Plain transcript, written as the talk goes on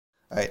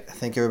All right,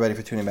 thank you everybody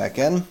for tuning back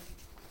in.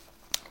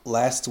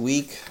 Last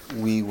week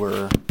we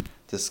were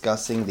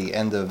discussing the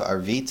end of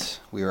Arvit.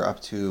 We were up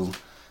to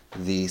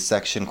the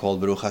section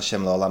called Baruch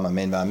Hashem La'olam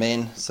Amen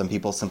V'Amen. Some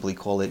people simply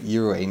call it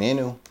Yiru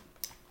Eineinu.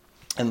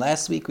 And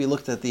last week we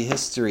looked at the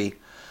history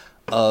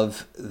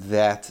of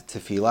that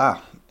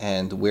tefillah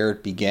and where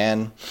it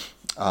began,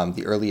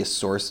 the earliest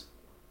source.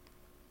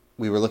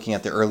 We were looking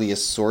at the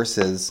earliest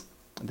sources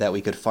that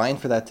we could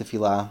find for that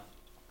tefillah.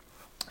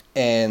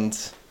 And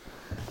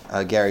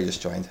Gary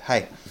just joined.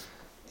 Hi.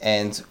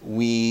 And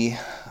we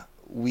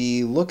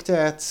looked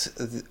at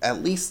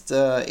least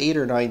 8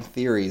 or 9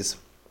 theories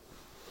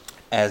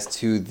as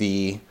to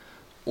the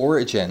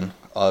origin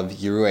of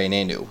Yiru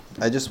Eineinu.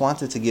 I just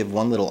wanted to give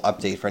one little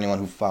update for anyone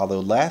who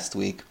followed last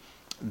week,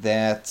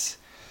 that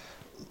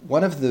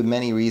one of the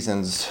many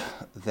reasons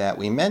that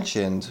we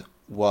mentioned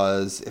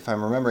was, if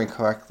I'm remembering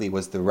correctly,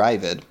 was the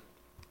Arvit.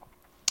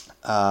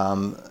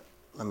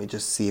 Let me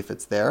just see if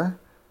it's there.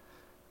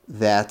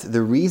 That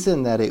the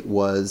reason they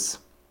instituted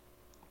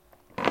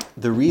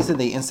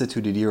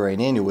Yiru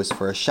Eineinu was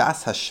for a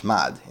shas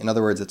hashmad. In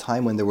other words, a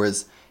time when there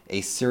was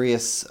a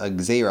serious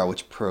gzeira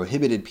which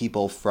prohibited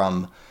people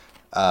from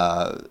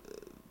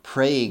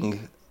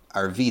praying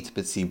Arvit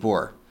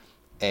b'tzibur.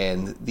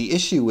 And the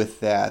issue with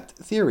that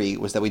theory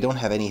was that we don't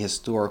have any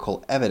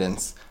historical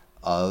evidence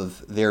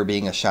of there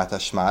being a shat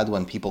hashmad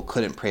when people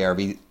couldn't pray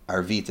Arvit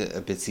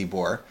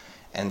b'tzibur.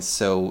 And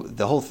so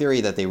the whole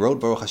theory that they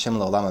wrote Baruch Hashem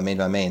La'olam Amen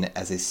V'Amen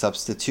as a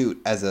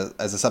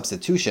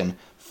substitution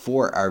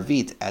for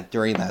Arvit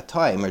during that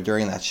time, or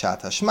during that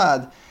Shat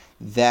Hashmad,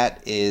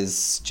 that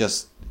is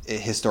just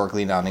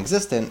historically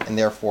non-existent, and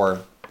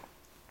therefore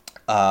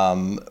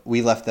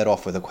we left that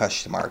off with a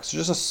question mark. So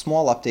just a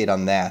small update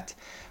on that.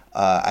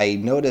 I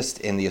noticed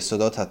in the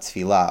Yesodot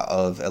HaTfilah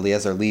of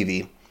Eliezer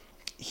Levi,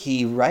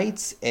 he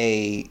has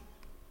a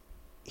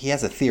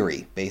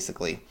theory,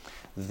 basically,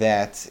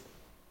 that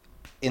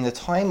in the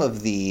time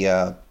of the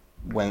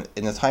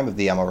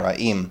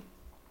Amoraim,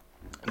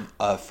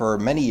 for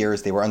many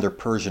years they were under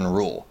Persian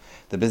rule.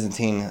 The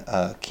Byzantine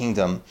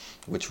kingdom,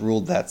 which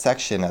ruled that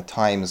section, at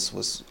times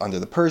was under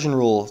the Persian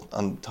rule,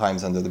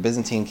 times under the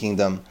Byzantine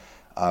kingdom.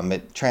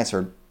 It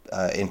transferred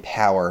in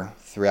power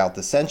throughout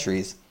the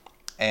centuries,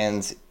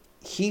 and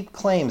he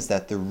claims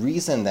that the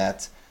reason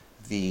that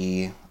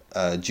the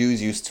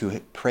Jews used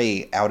to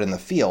pray out in the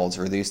fields,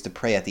 or they used to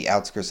pray at the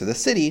outskirts of the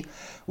city,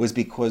 was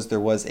because there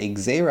was a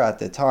gzeira at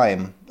the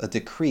time, a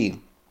decree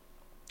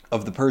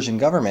of the Persian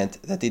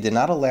government, that they did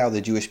not allow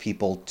the Jewish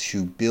people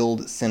to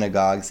build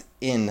synagogues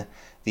in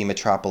the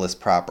metropolis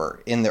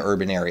proper, in the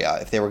urban area.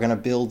 If they were going to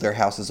build their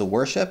houses of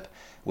worship,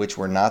 which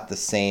were not the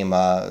same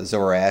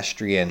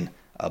Zoroastrian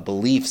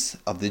beliefs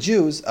of the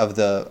Jews, of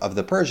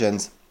the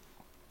Persians,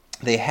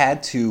 they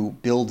had to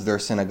build their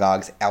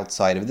synagogues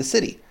outside of the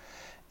city.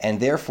 And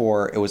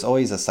therefore, it was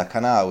always a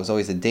sakana, it was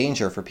always a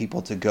danger for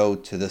people to go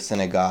to the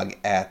synagogue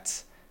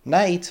at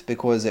night,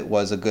 because it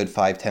was a good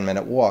 5-10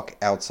 minute walk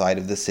outside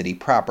of the city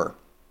proper.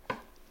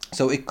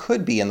 So it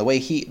could be, and the way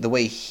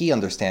he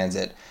understands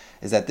it,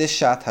 is that this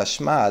Shat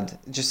Hashmad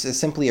just is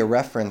simply a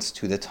reference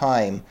to the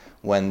time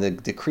when the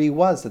decree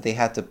was that they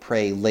had to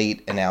pray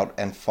late and out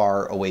and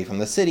far away from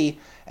the city,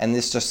 and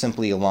this just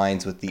simply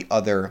aligns with the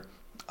other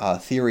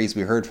theories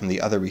we heard from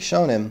the other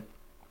Rishonim,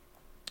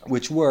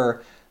 which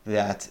were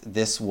that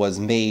this was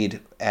made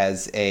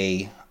as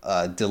a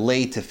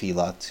delay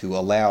tefillah to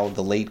allow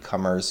the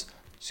latecomers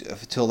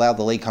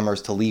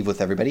to leave with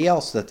everybody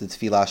else, so that the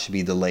tefillah should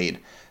be delayed.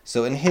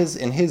 So in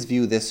his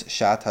view, this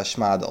Shat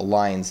Hashmad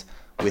aligns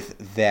with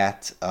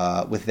that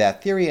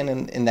theory,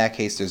 and in that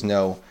case, there's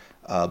no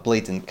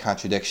blatant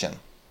contradiction.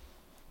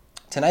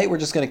 Tonight, we're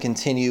just going to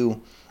continue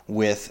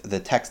with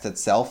the text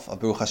itself of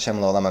Baruch Hashem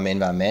La'olam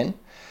Amen V'Amen.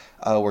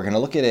 We're going to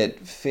look at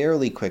it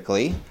fairly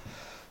quickly,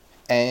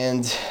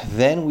 and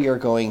then we are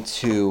going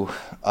to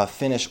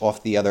finish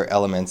off the other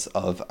elements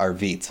of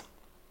Arvit.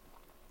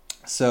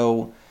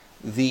 So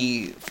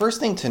the first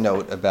thing to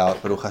note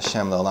about Baruch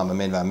Hashem La'olam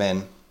Amen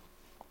V'Amen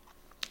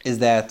is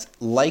that,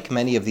 like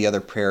many of the other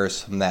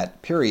prayers from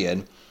that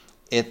period,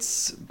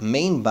 its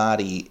main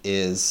body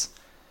is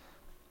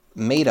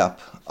made up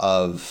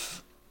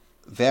of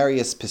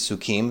various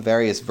pesukim,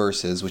 various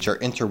verses, which are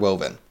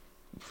interwoven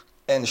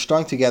and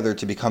strung together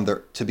to become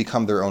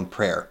their own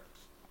prayer.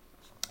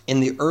 In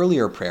the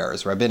earlier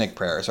prayers, rabbinic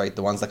prayers, right,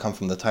 the ones that come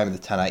from the time of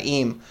the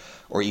Tanaim,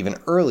 or even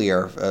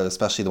earlier,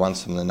 especially the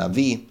ones from the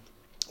Navi,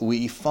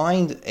 we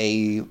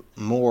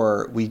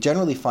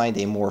generally find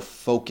a more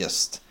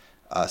focused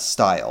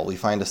style. We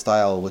find a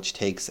style which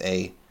takes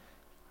a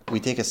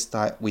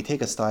style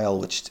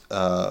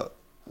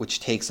which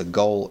takes a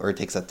goal, or it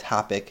takes a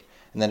topic,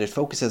 and then it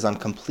focuses on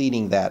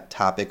completing that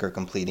topic or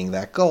completing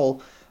that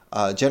goal,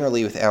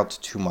 generally without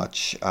too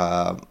much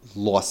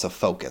loss of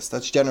focus.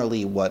 That's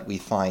generally what we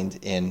find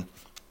in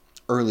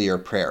earlier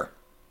prayer.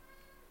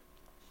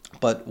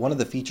 But one of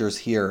the features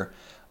here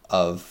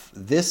of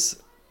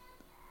this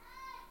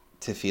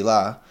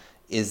tefillah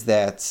is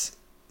that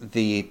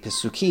the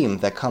pesukim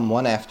that come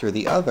one after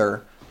the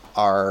other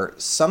are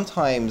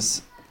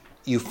sometimes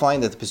you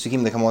find that the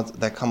Pesukim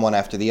that come one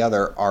after the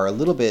other are a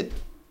little bit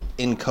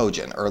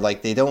incogent, or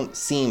like they don't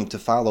seem to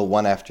follow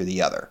one after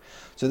the other.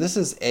 So this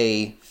is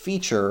a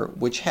feature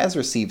which has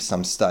received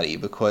some study,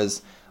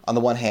 because on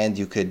the one hand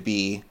you could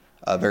be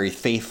very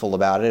faithful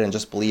about it and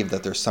just believe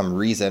that there's some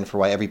reason for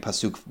why every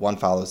pasuk one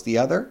follows the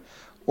other,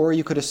 or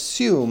you could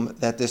assume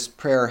that this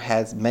prayer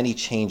has many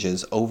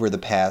changes over the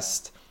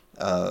past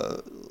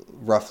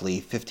roughly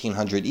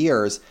 1500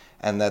 years,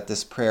 and that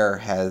this prayer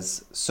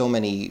has so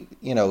many,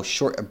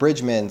 short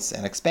abridgments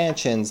and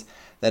expansions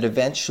that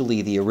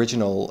eventually the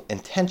original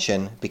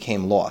intention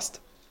became lost.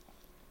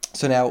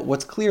 So now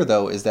what's clear,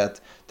 though, is that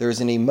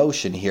there's an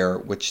emotion here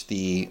which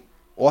the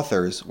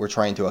authors were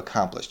trying to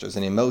accomplish. There's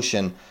an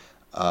emotion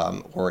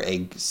or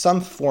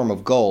some form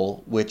of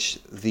goal which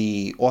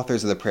the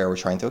authors of the prayer were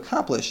trying to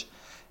accomplish.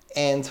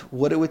 And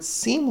what it would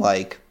seem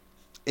like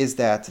is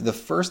that the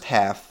first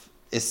half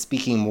is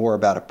speaking more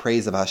about a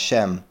praise of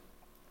Hashem,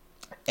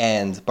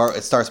 and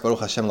it starts Baruch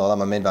Hashem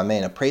L'olam Amen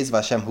V'Amen, a praise of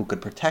Hashem who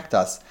could protect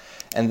us,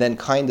 and then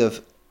kind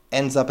of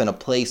ends up in a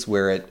place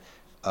where it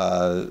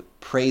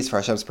prays for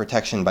Hashem's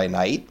protection by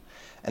night.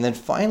 And then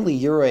finally,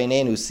 Yiru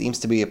Eineinu seems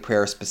to be a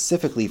prayer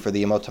specifically for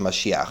the Yemot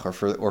HaMashiach,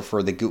 or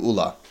for the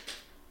Geula.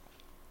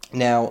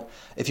 Now,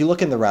 if you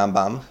look in the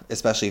Rambam,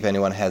 especially if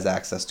anyone has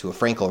access to a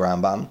Frankel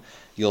Rambam,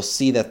 you'll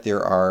see that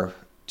there are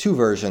two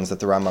versions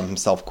that the Rambam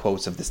himself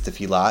quotes of this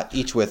tefillah,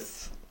 each with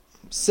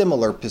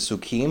similar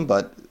pisukim,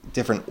 but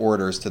different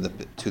orders to the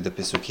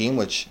pisukim,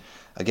 which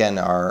again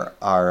are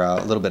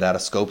a little bit out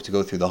of scope to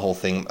go through the whole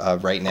thing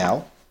right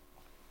now.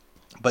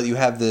 But you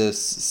have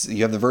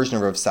the version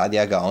of Rav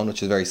Sadia Gaon,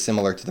 which is very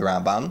similar to the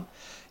Rambam.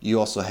 You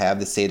also have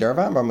the Seder of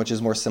Rambam, which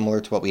is more similar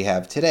to what we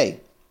have today.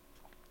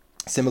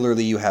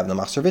 Similarly, you have the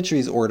Machzor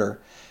Vitri's order,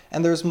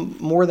 and there's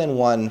more than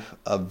one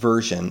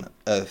version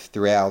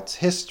throughout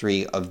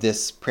history of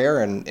this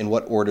prayer and in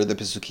what order the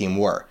pisukim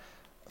were.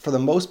 For the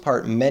most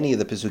part, many of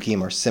the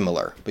pisukim are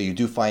similar, but you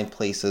do find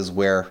places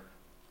where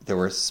there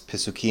were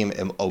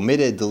pisukim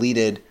omitted,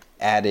 deleted,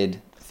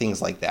 added,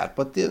 things like that.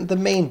 But the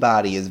main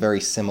body is very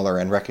similar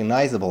and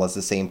recognizable as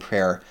the same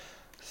prayer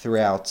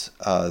throughout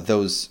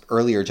those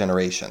earlier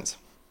generations.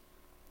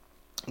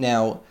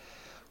 Now,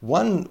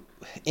 one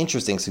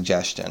interesting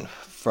suggestion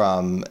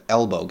from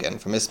Ismail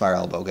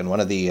Elbogen, one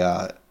of the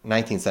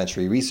 19th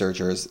century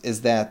researchers,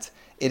 is that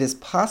it is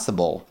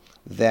possible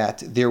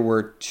that there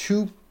were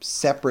two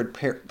separate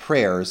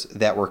prayers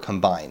that were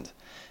combined.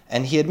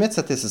 And he admits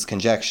that this is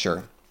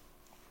conjecture,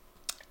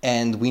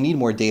 and we need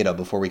more data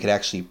before we could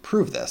actually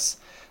prove this.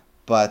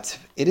 But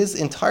it is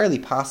entirely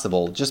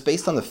possible, just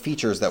based on the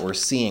features that we're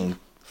seeing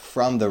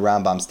from the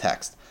Rambam's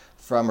text,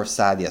 from Rav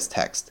Sadia's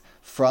text,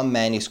 from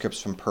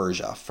manuscripts from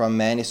Persia, from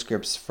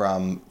manuscripts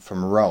from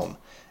Rome,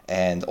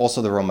 and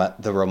also the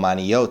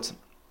Romaniyot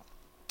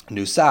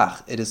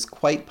Nusach, it is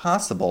quite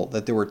possible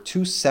that there were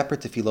two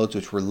separate tefillot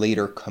which were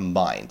later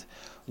combined.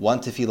 One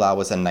tefillah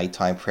was a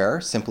nighttime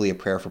prayer, simply a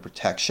prayer for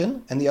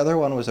protection, and the other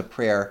one was a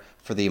prayer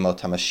for the Yemot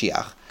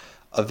HaMashiach.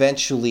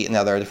 Eventually,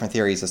 now there are different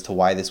theories as to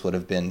why this would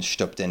have been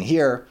shtupped in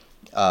here.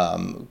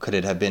 Could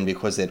it have been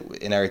because in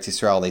Eretz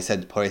Yisrael they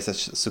said Poreis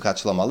Sukat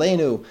Shalom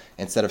Aleinu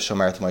instead of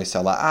Shomer T'mo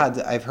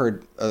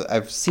La'ad?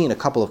 I've seen a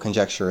couple of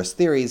conjecturous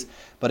theories,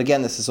 but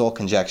again, this is all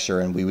conjecture,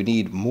 and we would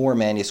need more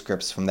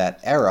manuscripts from that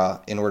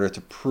era in order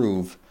to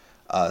prove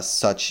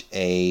such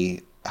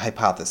a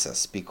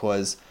hypothesis,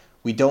 because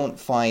we don't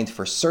find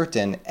for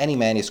certain any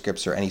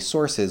manuscripts or any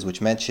sources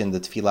which mention the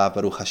Tefillah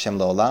Baruch Hashem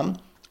L'olam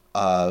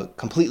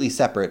completely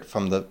separate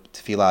from the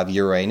Tefillah of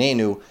Yiru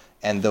Eineinu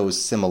and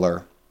those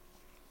similar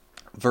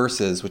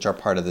verses which are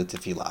part of the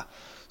tefillah.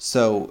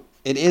 So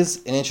it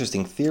is an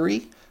interesting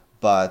theory,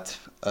 but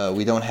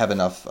we don't have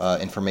enough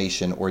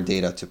information or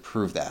data to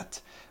prove that.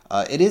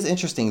 It is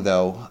interesting,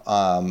 though.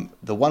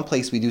 The one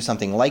place we do see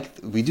something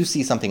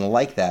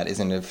like that is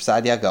in Rav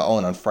Sadia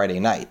Gaon on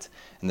Friday night.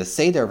 In the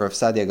Seder of Rav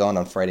Sadia Gaon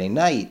on Friday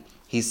night,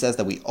 he says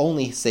that we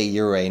only say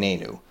Yiru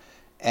Eineinu,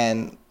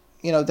 and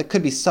there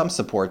could be some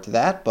support to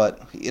that,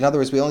 but in other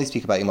words, we only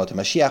speak about Yemot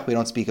HaMashiach. We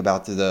don't speak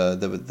about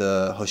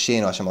the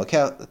Hosheinu Hashem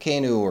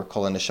Elokeinu or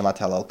Kol HaNeshamat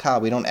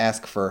Halalka. We don't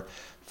ask for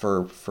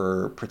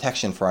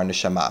protection for our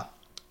neshama.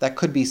 That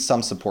could be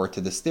some support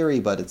to this theory,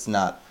 but it's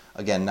not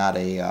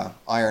a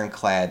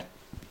ironclad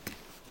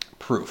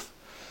proof.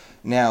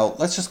 Now,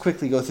 let's just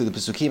quickly go through the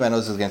Pesukim. I know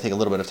this is going to take a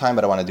little bit of time,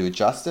 but I want to do it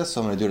justice,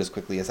 so I'm going to do it as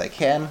quickly as I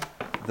can.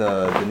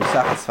 The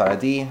Nusach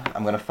Sfaradi,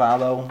 I'm going to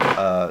follow,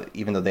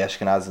 even though the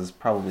Ashkenaz is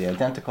probably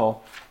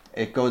identical.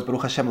 It goes,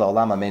 Baruch Hashem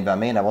La'olam Amen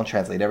V'Amen. I won't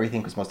translate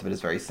everything because most of it is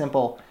very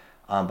simple.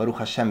 Baruch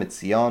Hashem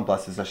Mitzion,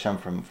 blesses Hashem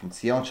from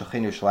Tzion.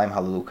 Shochin Yerushalayim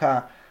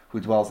Hallelujah, who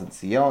dwells in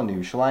Tzion.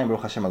 Yerushalayim,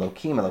 Baruch Hashem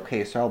Elokim,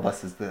 Elokei Yisrael,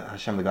 blesses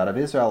Hashem, the God of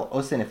Israel.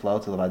 Osin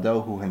Iflaot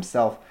Levado, who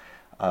himself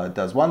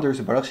does wonders.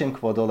 Baruch Shem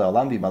Kvodo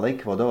Le'olam V'Malei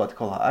Kvodo At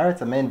Kol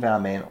Ha'aretz Amen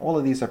V'Amen. All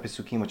of these are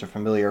Pesukim which are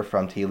familiar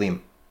from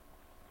Tehillim.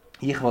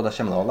 Yichvod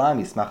Hashem Le'olam,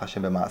 Yismach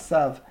Hashem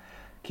B'Ma'asav,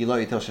 Ki lo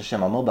yitosh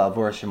Hashem amo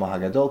ba'avor Shemo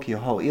hagadol ki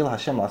ho'il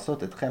Hashem lasot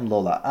etchem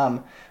lo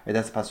la'am. Right,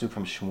 that's a pasuk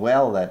from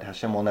Shmuel that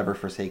Hashem will never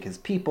forsake his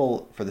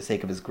people for the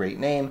sake of his great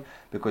name,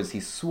 because he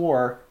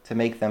swore to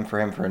make them for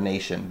him for a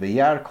nation.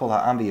 V'yar kol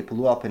ha'am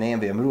v'yipulu al pneim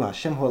v'yamru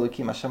Hashem hu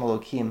Elokim, Hashem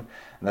Elokim. And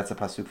that's a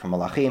pasuk from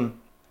Malachim,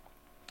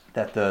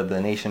 that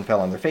the nation fell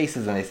on their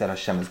faces and they said,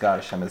 Hashem is God,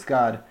 Hashem is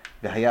God.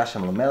 Right,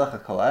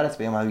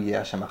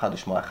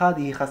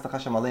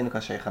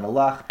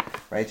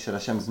 should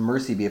Hashem's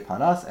mercy be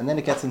upon us? And then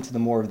it gets into the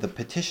more of the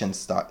petition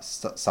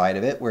side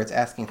of it, where it's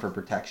asking for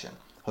protection.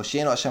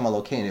 Hoshienu Hashem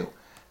Elokeinu,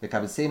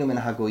 v'kabetzenu min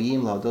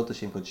hagoyim lahodot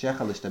Hashem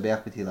kodshecha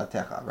l'shtabeach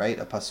b'tilatecha. Right,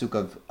 a pasuk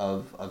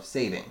of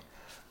saving.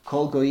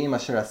 Kol goyim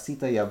asher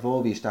asita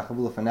yavo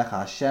v'yishtachavu lefanecha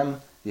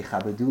Hashem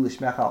v'yichabedu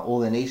l'shmecha. All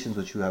the nations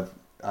which you have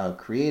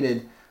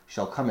created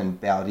shall come and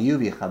bow to you,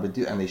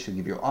 and they shall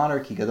give you honor.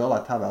 Ki gadol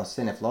ata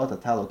v'alsin eflot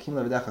ata lokim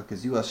levedecha,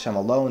 because you, Hashem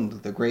alone,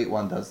 the great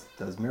one, does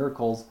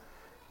miracles.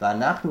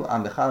 V'anachnu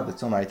am becha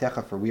v'tzom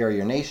aritecha, for we are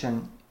your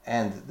nation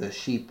and the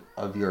sheep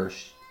of your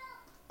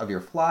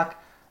flock.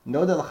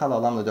 Noda l'cha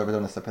la'olam l'dor v'lo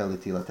nesapel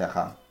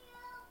l'tilatecha.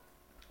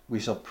 We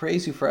shall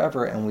praise you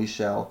forever, and we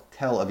shall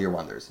tell of your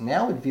wonders.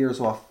 Now it veers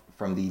off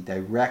from the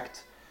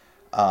direct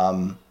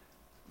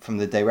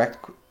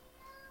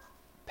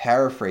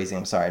paraphrasing.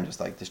 I'm sorry, I'm just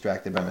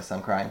distracted by my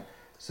son crying.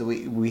 So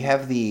we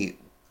have it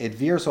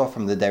veers off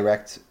from the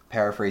direct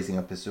paraphrasing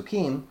of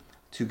Pesukim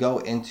to go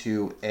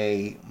into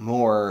a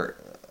more,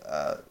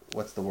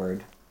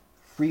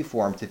 free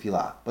form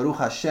tefillah. Baruch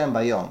Hashem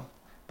bayom,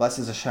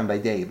 blesses Hashem by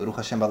day. Baruch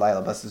Hashem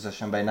balayla, blesses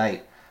Hashem by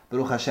night.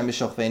 Baruch Hashem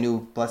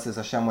b'shochveinu, blesses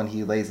Hashem when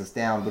he lays us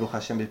down. Baruch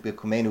Hashem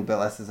b'kumenu,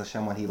 blesses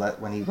Hashem when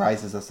he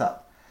rises us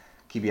up.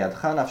 Ki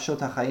b'yadcha nafshot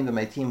hachayim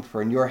v'meitim,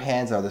 for in your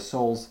hands are the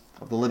souls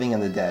of the living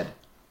and the dead.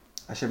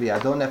 Asher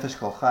b'yado nefesh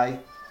kol chai,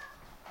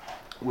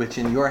 which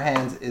in your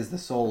hands is the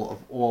soul of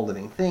all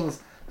living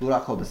things.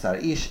 Burach kol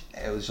b'sar ish,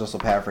 it was also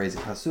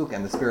paraphrasing pasuk,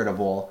 and the spirit of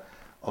all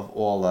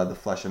the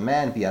flesh of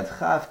man. B'yadcha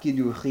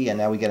afkidu ruchi, and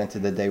now we get into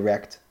the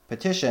direct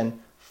petition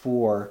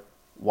for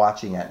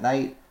watching at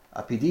night.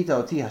 Apidita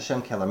oti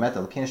Hashem kelamet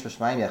elkinish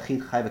b'shmayim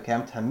yachid chai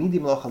v'kem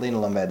tamidim lo chaleinu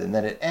lamed, and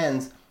then it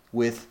ends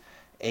with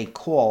a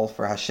call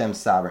for Hashem's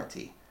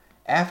sovereignty.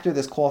 After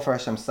this call for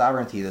Hashem's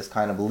sovereignty, this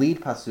kind of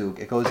lead pasuk,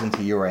 it goes into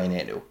Yiru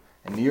Eineinu.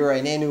 And Yiru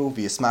Eineinu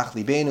v'yismach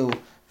libenu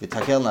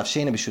v'tagel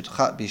nafshenu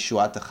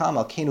b'shuatecha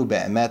malkeinu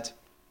be'emet.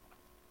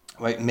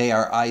 Right? May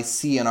our eyes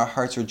see and our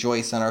hearts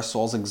rejoice and our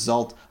souls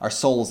exult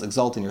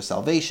in your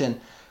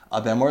salvation.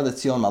 Be'amor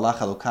le'tzion malach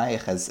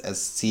Elokayich,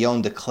 as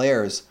Zion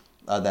declares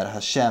that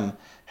Hashem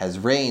has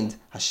reigned.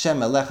 Hashem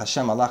melech,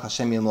 Hashem malach,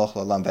 Hashem yimloch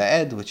l'olam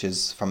va'ed, which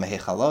is from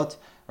Mehechalot.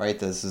 Right,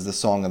 this is the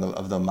song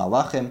of the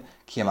Malachim.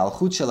 Ki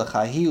malchut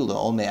shelecha hiu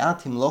le'ol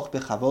me'at himloch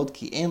bechavod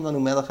ki ein lanu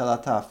melech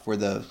elatah. For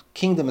the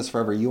kingdom is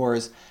forever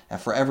yours,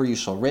 and forever you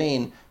shall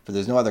reign. For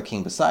there's no other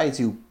king besides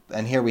you.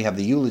 And here we have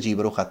the eulogy,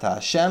 Baruch atah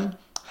Hashem,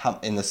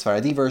 in the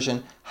Sephardi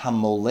version,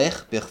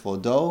 hamolech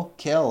bechvodo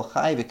kel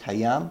chai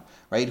v'kayam.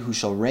 Right, who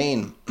shall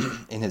reign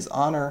in his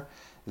honor,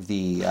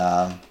 the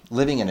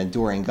living and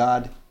enduring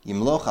God.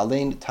 Yimloch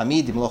aleinu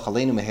tamid yimloch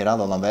aleinu mehera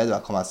l'olam va'ed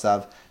v'al kol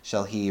masav.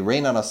 Shall he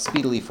reign on us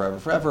speedily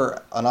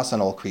forever, on us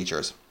and all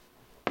creatures.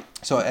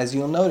 So as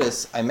you'll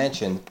notice, I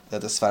mentioned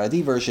that the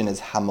Sephardi version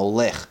is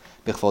hamolech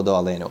b'chvodo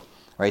aleinu,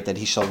 right? That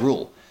he shall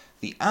rule.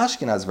 The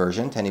Ashkenaz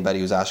version, to anybody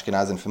who's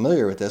Ashkenaz and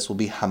familiar with this, will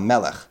be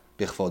hamelech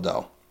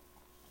b'chvodo,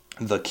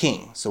 the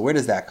king. So where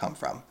does that come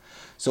from?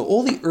 So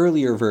all the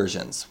earlier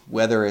versions,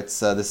 whether it's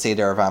the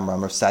Seder of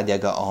Amram, or Sadia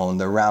Gaon,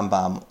 the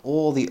Rambam,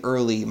 all the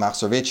early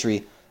Machzor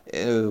Vitri,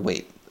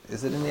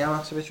 is it in the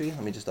Machzor Vitri?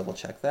 Let me just double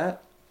check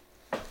that.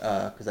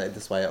 Because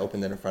that's why I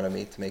opened it in front of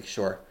me to make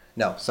sure.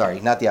 No, sorry,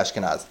 not the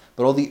Ashkenaz.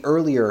 But all the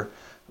earlier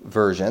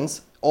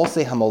versions all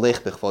say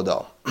Hamolech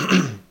B'chvodo.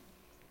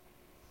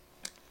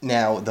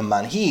 Now, the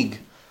Manhig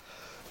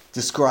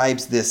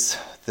describes the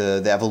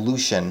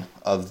evolution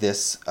of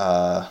this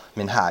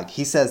minhag.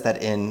 He says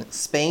that in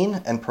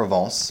Spain and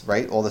Provence,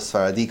 right, all the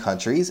Sephardi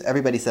countries,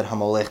 everybody said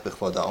Hamolech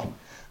B'chvodo.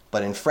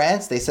 But in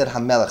France, they said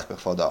Hamelech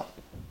B'chvodo.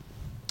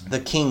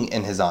 The king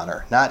in his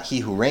honor. Not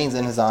he who reigns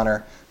in his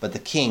honor, but the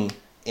king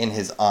in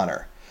his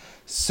honor.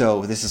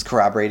 So this is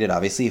corroborated,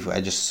 obviously, if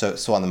I just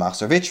saw on the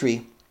Machzor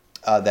Vitri,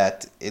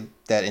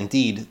 that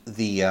indeed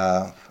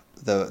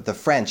the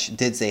French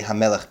did say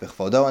Hamelech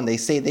B'chvodo, and they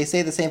say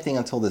the same thing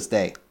until this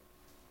day.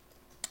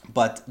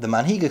 But the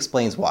Manhig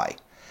explains why.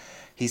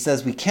 He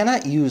says we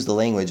cannot use the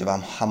language of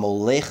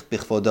Hamolech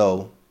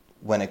B'chvodo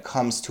when it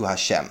comes to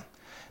Hashem,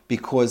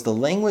 because the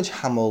language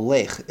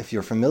Hamolech, if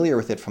you're familiar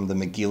with it from the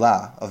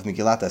Megillah of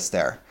Megillat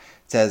Esther,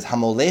 it says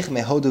Hamolech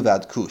mehodu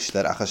v'ad kush,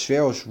 that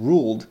Achashverosh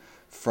ruled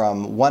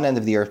from one end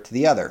of the earth to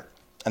the other.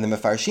 And the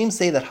Mefarshim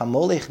say that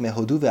Hamolech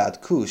mehodu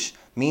v'ad kush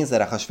means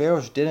that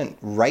Achashverosh didn't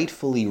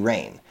rightfully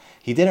reign.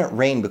 He didn't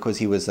reign because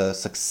he was a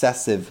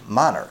successive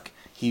monarch.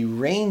 He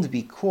reigned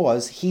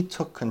because he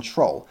took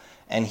control.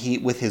 And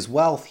with his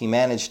wealth, he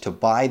managed to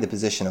buy the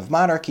position of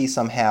monarchy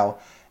somehow,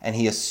 and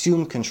he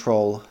assumed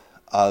control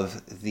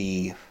of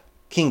the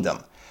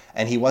kingdom.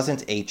 And he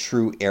wasn't a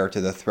true heir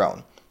to the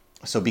throne.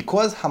 So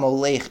because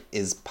hamolech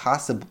is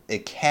possible,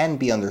 it can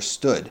be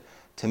understood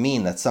to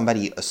mean that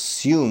somebody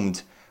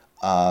assumed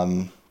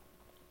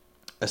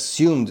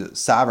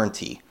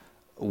sovereignty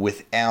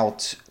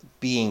without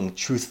being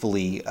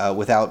truthfully,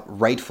 without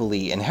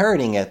rightfully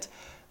inheriting it.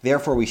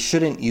 Therefore, we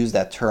shouldn't use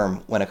that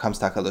term when it comes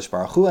to HaKadosh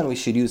Baruch Hu, and we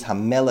should use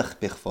hamelech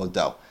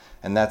bichvodo.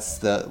 And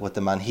that's what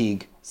the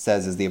Minhagim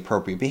says is the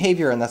appropriate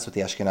behavior, and that's what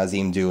the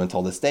Ashkenazim do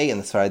until this day. And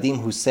the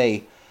Sfaradim who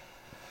say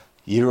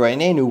Yiru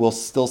Eineinu will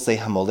still say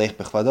hamolech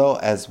bichvodo,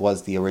 as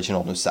was the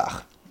original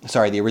Nusach.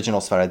 The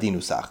original Sfaradi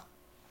Nusach.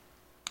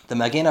 The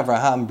Magen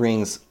Avraham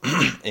brings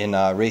in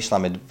Reish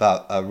Lamed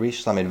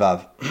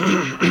Vav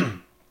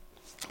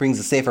brings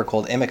a sefer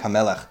called Emek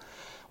HaMelech,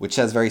 which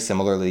says very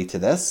similarly to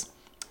this.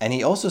 And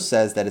he also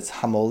says that it's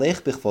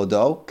hamolech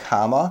bichvodo,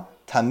 kama,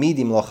 tamid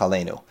imloch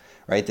aleinu.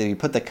 Right, that you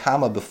put the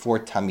kama before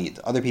tamid.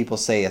 Other people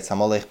say it's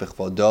hamolech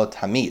bichvodo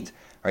tamid.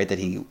 Right,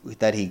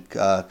 that he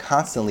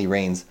constantly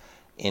reigns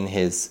in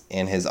his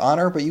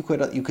honor. But you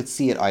could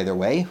see it either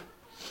way.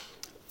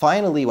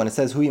 Finally, when it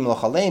says hu imloch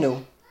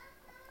aleinu,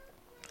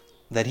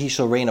 that he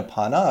shall reign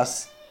upon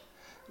us,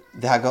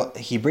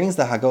 he brings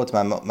the Hagot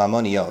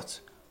Mamoniot,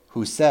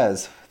 who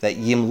says that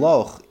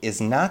Yimloch is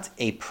not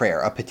a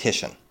prayer, a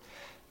petition.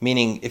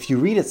 Meaning, if you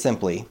read it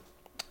simply,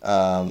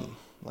 let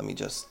me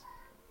just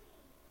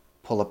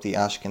pull up the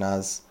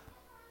Ashkenaz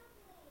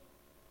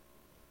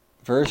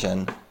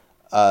version.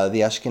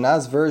 The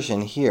Ashkenaz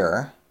version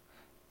here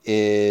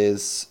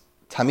is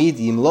Tamid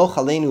Yimloch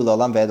Aleinu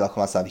L'olam Ve'ed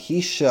L'Kol Masav. He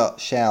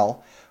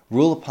shall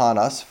rule upon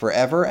us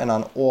forever and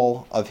on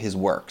all of his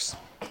works.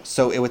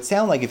 So it would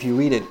sound like, if you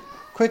read it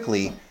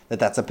quickly, that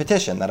that's a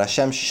petition, that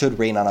Hashem should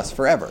reign on us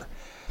forever.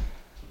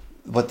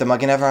 What the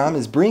Magen Avraham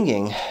is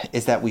bringing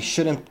is that we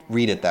shouldn't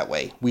read it that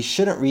way. We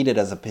shouldn't read it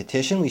as a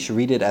petition, we should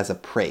read it as a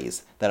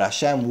praise, that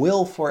Hashem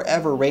will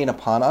forever reign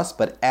upon us,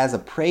 but as a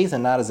praise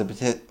and not as a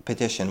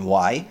petition.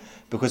 Why?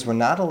 Because we're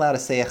not allowed to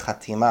say a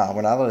chatima,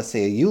 we're not allowed to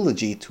say a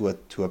eulogy to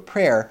a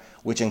prayer,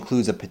 which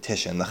includes a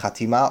petition. The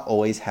chatima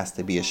always has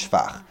to be a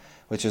shvach,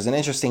 which is an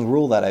interesting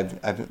rule that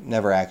I've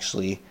never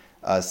actually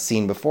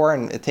seen before,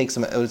 and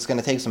it's going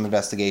to take some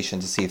investigation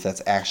to see if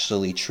that's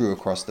actually true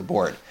across the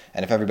board,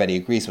 and if everybody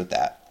agrees with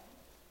that.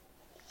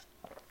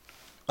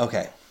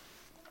 Okay,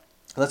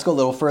 let's go a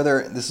little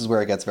further. This is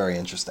where it gets very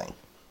interesting.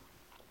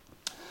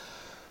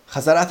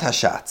 Chazarat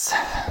Hashatz.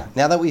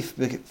 Now that we've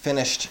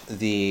finished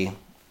the,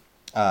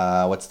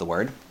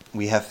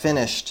 we have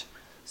finished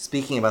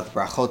speaking about the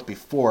brachot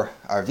before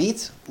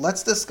Arvit,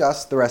 let's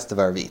discuss the rest of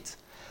Arvit.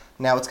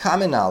 Now, it's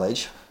common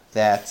knowledge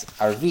that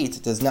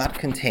Arvit does not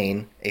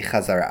contain a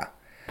chazara.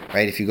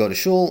 Right? If you go to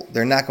shul,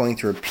 they're not going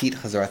to repeat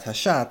Chazarat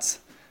Hashatz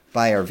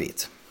by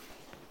Arvit.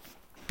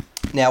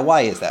 Now,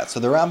 why is that? So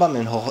the Rambam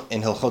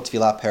in Hilchot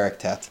Tefillah Perek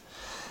Tet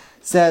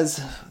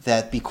says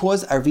that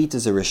because Arvit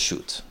is a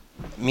reshut,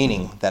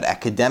 meaning that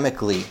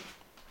academically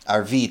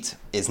Arvit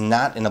is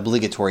not an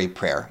obligatory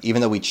prayer,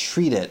 even though we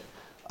treat it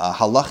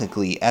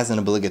halachically as an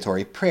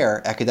obligatory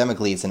prayer,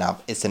 academically it's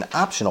an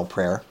optional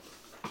prayer.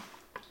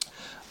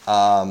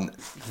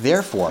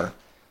 Therefore,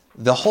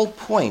 the whole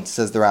point,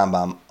 says the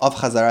Rambam, of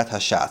Chazarat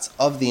Hashatz,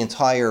 of the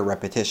entire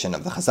repetition,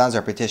 of the Chazan's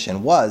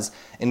repetition, was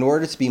in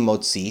order to be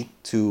motzi,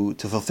 to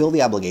fulfill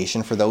the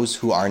obligation for those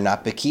who are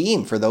not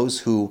beki'im, for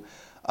those who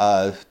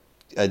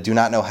do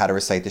not know how to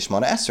recite the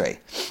Shemona Esrei.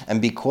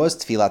 And because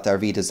Tfilat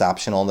Arvit is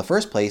optional in the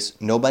first place,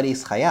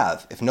 nobody's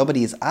chayav. If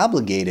nobody is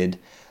obligated,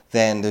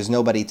 then there's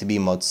nobody to be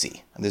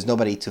motzi. There's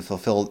nobody to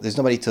fulfill, there's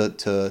nobody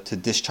to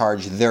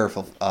discharge their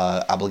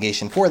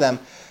obligation for them.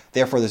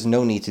 Therefore, there's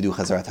no need to do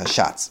Chazarat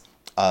Hashatz.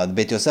 The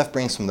Beit Yosef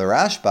brings from the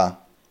Rashba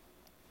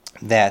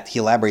that he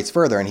elaborates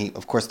further, and the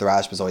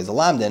Rashba is always a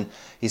lamdin.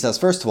 He says,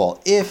 first of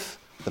all, if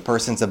the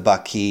person's a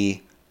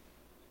baki,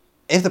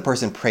 if the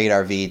person prayed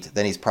Arvit,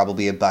 then he's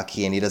probably a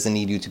baki, and he doesn't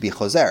need you to be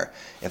choser.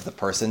 If the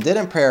person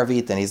didn't pray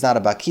Arvit, then he's not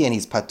a baki, and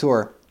he's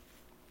patur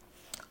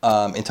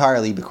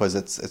entirely because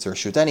it's a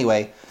reshut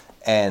anyway,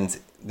 and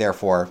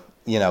therefore,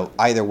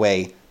 either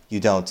way, you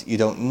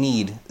don't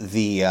need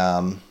the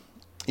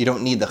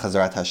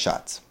Chazarat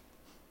Hashatz.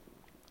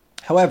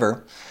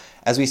 However,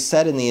 as we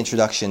said in the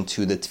introduction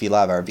to the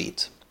Tfilah of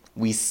Arvit,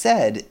 we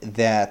said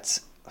that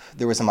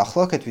there was a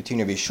machloket between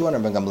Rabbi Yeshua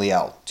and Rabbi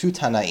Gamliel, two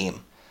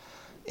Tanaim,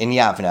 in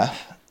Yavna,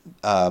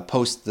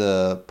 post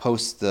the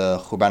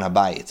Churban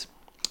Habayit.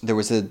 There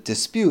was a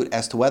dispute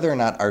as to whether or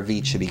not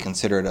Arvit should be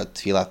considered a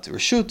Tfilat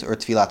Reshut or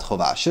Tfilat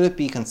Chovah. Should it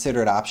be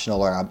considered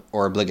optional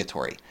or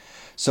obligatory?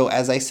 So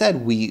as I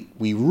said, we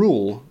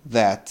rule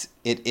that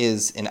it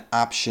is an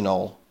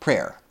optional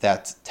prayer,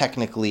 that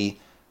technically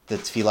the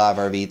Tfilah of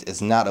Arvit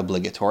is not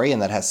obligatory,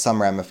 and that has some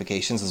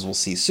ramifications, as we'll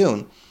see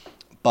soon.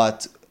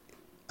 But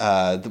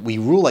we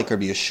rule like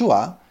Rabbi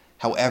Yeshua,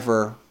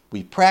 however,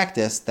 we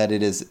practice that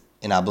it is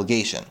an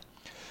obligation.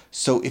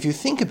 So if you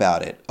think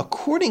about it,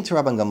 according to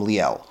Rabban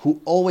Gamliel,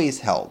 who always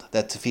held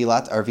that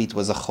Tfilat Arvit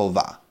was a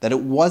chovah, that it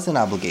was an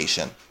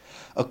obligation,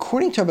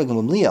 according to Rabban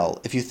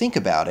Gamliel, if you think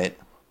about it,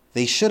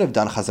 they should have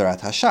done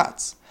Chazarat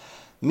Hashatz,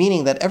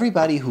 meaning that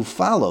everybody who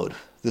followed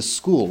the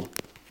school,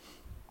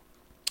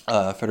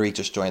 Frederic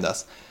just joined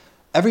us,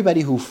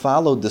 everybody who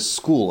followed the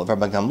school of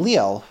Rabbi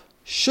Gamliel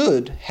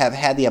should have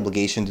had the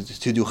obligation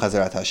to do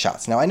Chazarat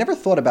HaShatz. Now, I never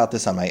thought about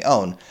this on my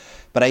own,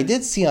 but I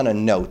did see on a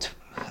note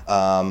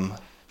in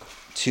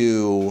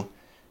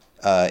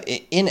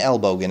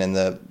Elbogen, in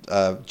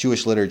the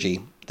Jewish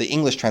liturgy, the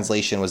English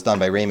translation was done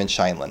by Raymond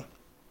Scheinlin.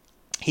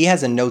 He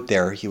has a note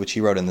there, which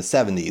he wrote in the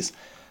 70s,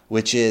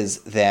 which is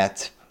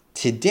that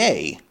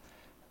today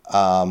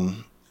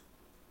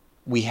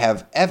we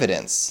have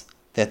evidence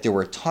that there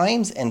were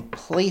times and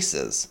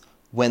places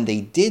when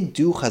they did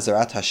do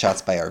Chazarat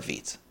HaShatz by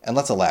Arvit. And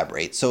let's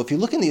elaborate. So if you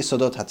look in the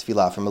Yesodot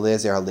HaTfilah from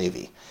Eliezer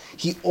HaLevi,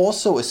 he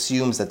also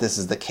assumes that this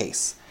is the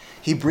case.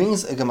 He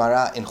brings a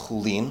Gemara in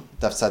Chulin,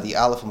 Daf Tzadi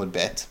Aleph Amud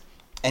Bet,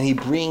 and he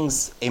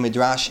brings a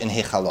Midrash in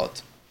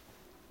Hechalot.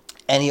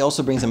 And he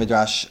also brings a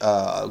Midrash,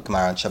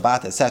 Gemara on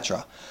Shabbat,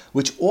 etc.,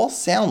 which all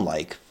sound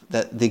like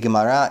that the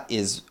Gemara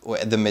is, or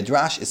the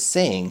Midrash is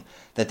saying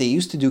that they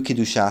used to do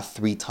Kiddusha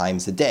 3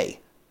 times a day.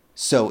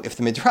 So if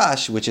the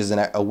Midrash, which is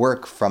a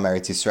work from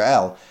Eretz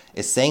Yisrael,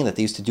 is saying that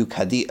they used to do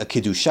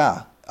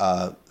Kiddusha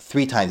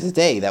 3 times a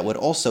day, that would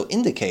also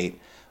indicate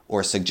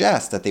or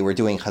suggest that they were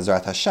doing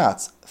Chazarat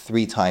HaShatz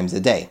 3 times a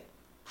day.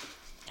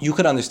 You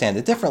could understand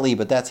it differently,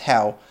 but that's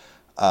how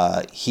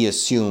he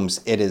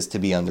assumes it is to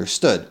be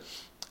understood.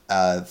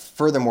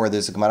 Furthermore,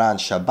 there's a Gemara on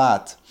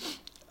Shabbat.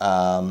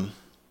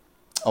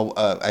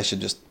 I should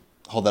just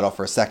hold that off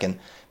for a second,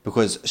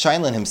 because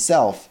Scheinlin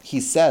himself,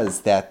 he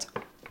says that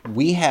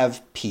we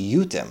have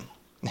piyutim.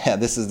 Yeah,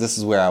 this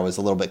is where I was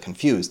a little bit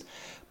confused.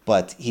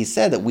 But he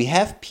said that we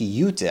have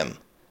piyutim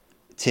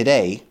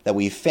today that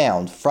we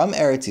found from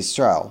Eretz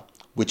Yisrael,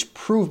 which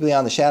prove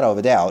beyond the shadow of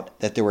a doubt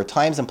that there were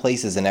times and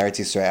places in Eretz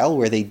Yisrael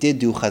where they did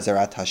do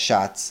Chazarat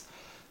HaShatz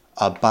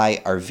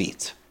by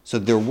Arvit. So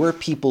there were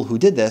people who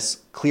did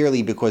this,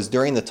 clearly because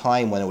during the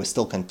time when it was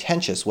still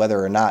contentious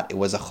whether or not it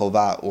was a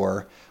chovah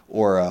or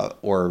a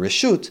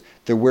reshut,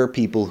 there were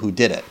people who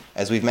did it.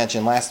 As we've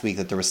mentioned last week,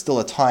 that there was still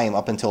a time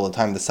up until the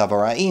time of the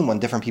Savaraim when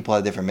different people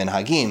had different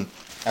Minhagim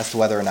as to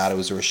whether or not it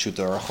was a reshut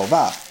or a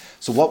chovah.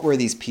 So what were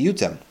these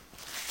piyutim?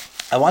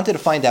 I wanted to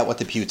find out what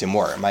the piyutim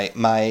were.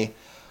 My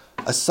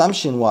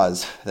assumption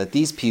was that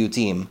these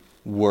piyutim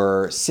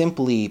were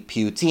simply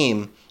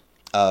piyutim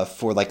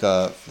for like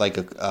a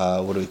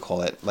what do we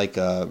call it? Like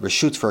a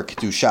reshut for a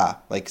kedusha,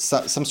 like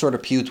some sort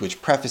of piyut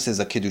which prefaces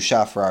a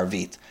kedusha for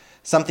Arvit,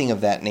 something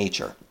of that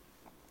nature.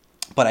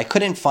 But I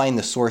couldn't find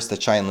the source that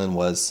Scheinlin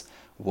was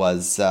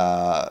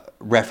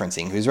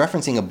referencing. He was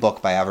referencing a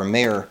book by Avram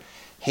Meir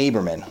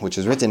Haberman, which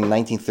was written in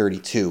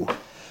 1932.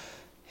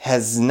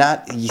 Has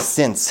not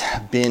since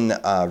been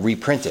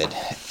reprinted.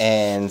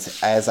 And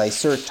as I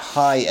searched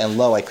high and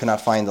low, I could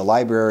not find a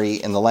library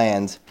in the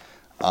land,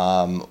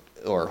 I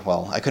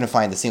couldn't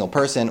find a single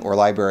person or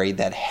library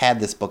that had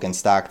this book in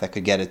stock that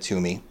could get it to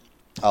me.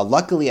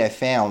 Luckily, I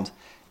found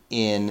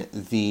in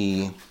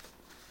the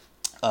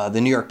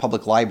New York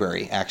Public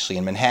Library, actually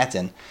in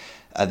Manhattan,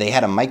 they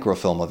had a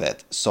microfilm of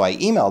it. So I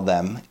emailed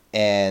them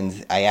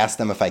and I asked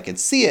them if I could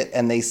see it,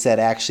 and they said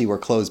actually we're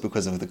closed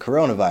because of the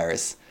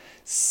coronavirus.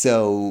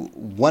 So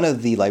one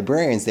of the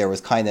librarians there was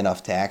kind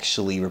enough to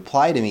actually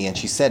reply to me, and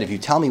she said, if you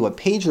tell me what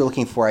page you're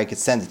looking for, I could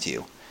send it to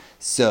you.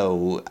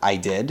 So I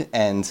did,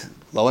 and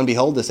lo and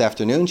behold, this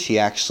afternoon, she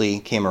actually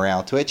came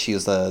around to it. She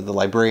was the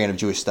librarian of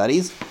Jewish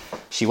Studies.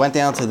 She went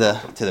down to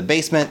the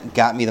basement,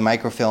 got me the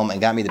microfilm,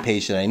 and got me the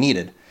page that I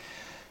needed.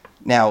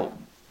 Now,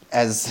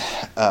 as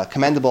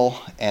commendable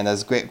and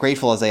as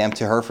grateful as I am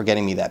to her for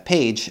getting me that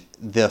page,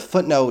 the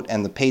footnote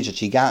and the page that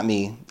she got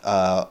me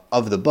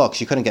of the book,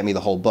 she couldn't get me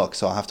the whole book,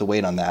 so I'll have to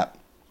wait on that,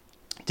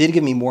 did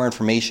give me more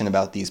information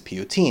about these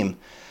piyutim,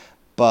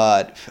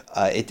 but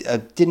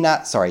it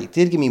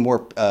did give me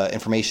more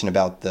information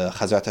about the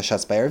Chazarat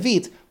HaShatz by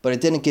Arvit, but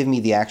it didn't give me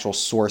the actual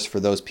source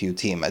for those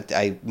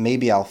piyutim.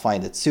 Maybe I'll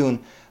find it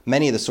soon.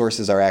 Many of the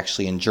sources are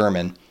actually in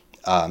German.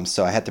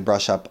 So I had to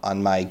brush up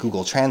on my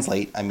Google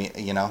Translate,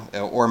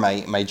 or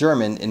my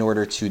German in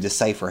order to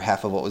decipher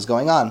half of what was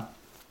going on.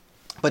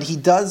 But he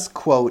does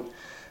quote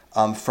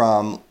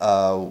from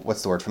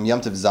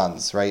Yom Tov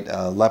Zunz, right?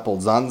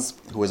 Leopold Zunz,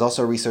 who was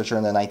also a researcher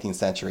in the 19th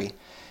century.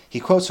 He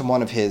quotes from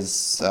one of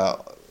his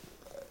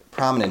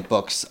prominent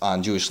books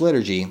on Jewish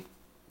liturgy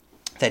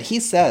that he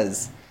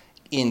says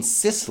in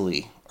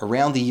Sicily,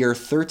 around the year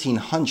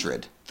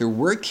 1300, there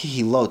were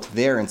kehilot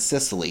there in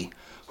Sicily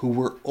who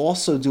were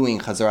also doing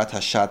Chazarat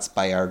HaShatz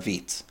by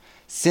Arvit.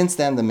 Since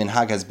then, the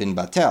minhag has been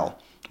batel.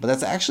 But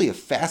that's actually a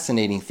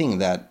fascinating thing,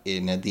 that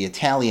in the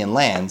Italian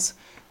lands,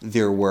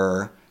 there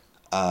were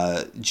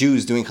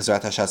Jews doing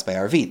Chazarat HaShatz by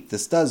Arvit.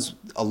 This does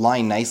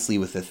align nicely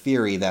with the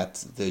theory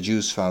that the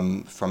Jews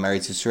from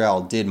Eretz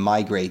Yisrael did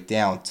migrate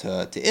down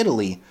to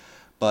Italy,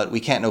 but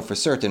we can't know for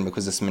certain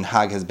because this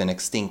minhag has been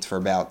extinct for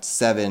about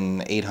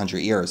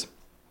 700-800 years.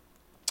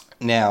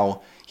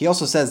 Now, he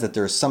also says that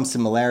there are some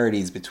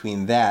similarities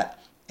between that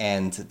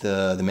and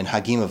the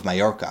Minhagim of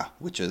Majorca,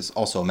 which is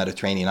also a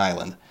Mediterranean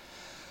island.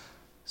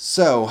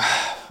 So,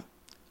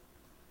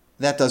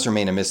 that does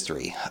remain a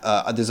mystery.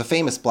 There's a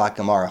famous Black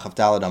Gemara,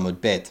 Chavdalad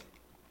Amud Bet,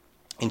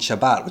 in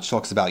Shabbat, which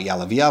talks about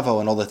Yalav Yavo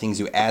and all the things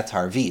you add to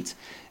Arvit.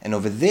 And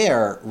over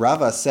there,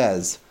 Rava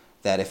says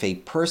that if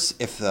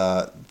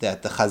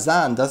that the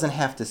Chazan doesn't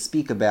have to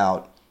speak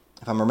about,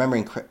 if I'm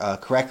remembering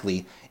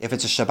correctly, if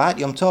it's a Shabbat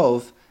Yom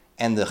Tov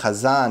and the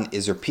Chazan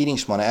is repeating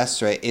Shmona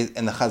Esrei,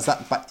 and the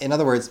Chazan, in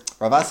other words,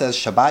 Rava says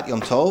Shabbat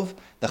Yom Tov,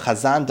 the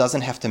Chazan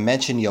doesn't have to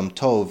mention Yom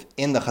Tov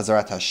in the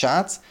Chazarat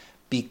HaShatz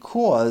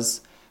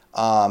because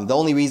the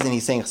only reason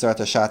he's saying Chazarat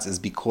HaShatz is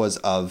because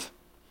of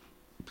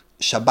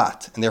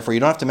Shabbat, and therefore you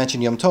don't have to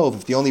mention Yom Tov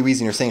if the only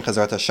reason you're saying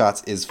Chazarat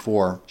HaShatz is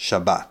for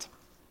Shabbat.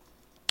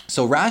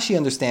 So Rashi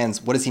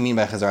understands, what does he mean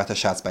by Chazarat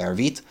HaShatz by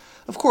Arvit?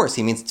 Of course,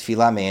 he means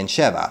Tefillah Me'en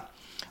Sheva.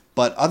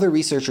 But other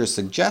researchers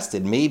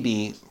suggested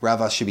maybe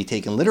Rava should be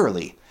taken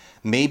literally.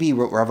 Maybe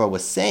what Rava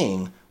was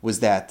saying was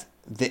that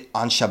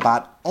on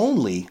Shabbat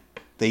only,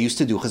 they used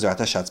to do Chazarat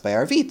HaShatz by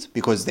Arvit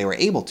because they were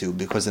able to,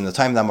 because in the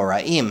time of the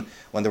Amoraim,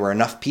 when there were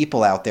enough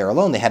people out there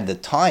alone, they had the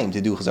time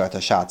to do Chazarat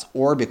HaShatz,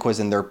 or because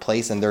in their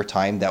place and their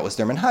time, that was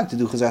their minhag to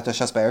do Chazarat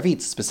HaShatz by Arvit,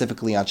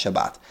 specifically on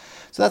Shabbat.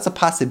 So that's a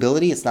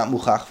possibility. It's not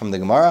muchach from the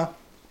Gemara,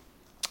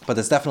 but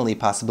there's definitely a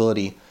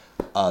possibility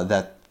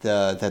that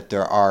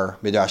there are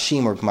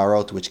midrashim or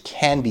gemarot which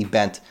can be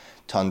bent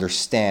to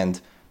understand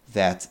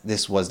that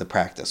this was the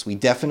practice. We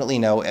definitely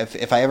know,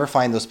 if I ever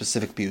find those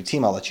specific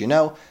piyutim, I'll let you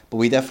know, but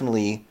we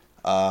definitely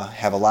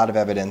have a lot of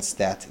evidence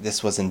that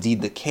this was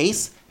indeed the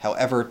case.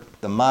 However,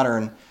 the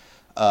modern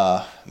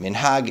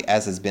minhag,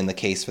 as has been the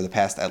case for the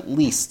past at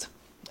least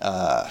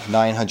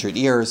 900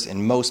 years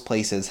in most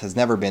places, has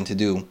never been to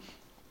do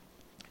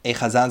a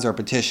chazan's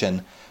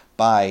repetition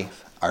by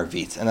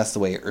Arvit, and that's the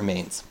way it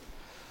remains.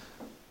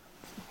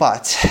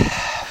 But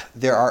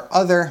there are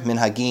other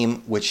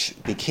minhagim which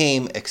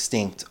became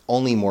extinct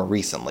only more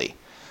recently.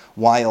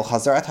 While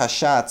Chazarat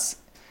HaShatz,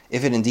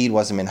 if it indeed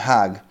was a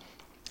minhag,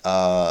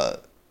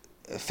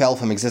 fell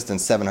from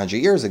existence 700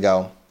 years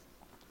ago,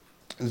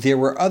 there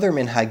were other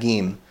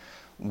minhagim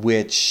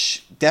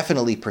which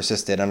definitely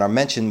persisted and are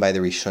mentioned by the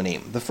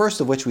Rishonim. The first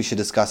of which we should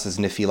discuss is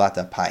Nefilat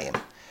Apayim.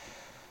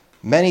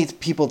 Many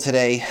people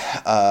today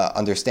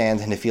understand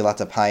Nefilat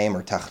Apayim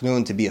or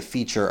Tachnun to be a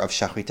feature of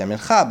Shachrit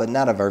HaMincha, but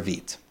not of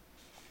Arvit.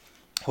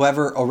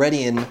 However,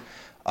 already in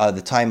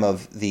the time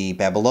of the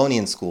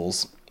Babylonian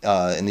schools,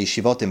 in the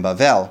yeshivot in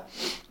Bavel,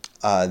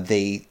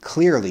 they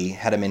clearly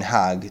had a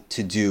minhag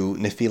to do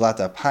Nefilat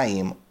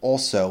Apayim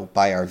also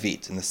by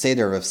Arvit. In the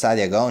Seder of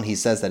Sadia Gaon, he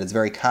says that it's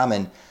very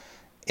common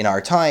in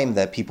our time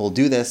that people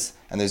do this,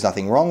 and there's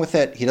nothing wrong with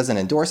it. He doesn't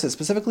endorse it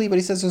specifically, but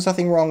he says there's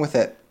nothing wrong with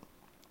it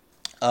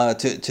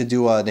to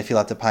do a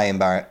Nefilat Apayim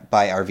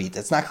by Arvit.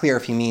 It's not clear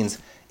if he means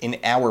in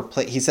our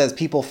place. He says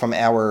people from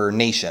our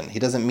nation. He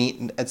doesn't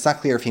mean. It's not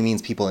clear if he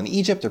means people in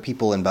Egypt or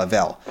people in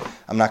Bavel.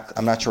 I'm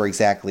not sure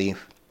exactly.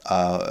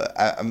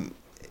 I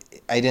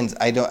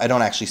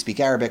don't actually speak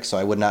Arabic, so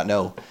I would not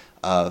know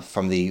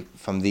from the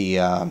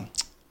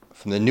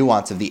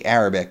nuance of the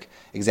Arabic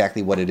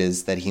exactly what it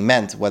is that he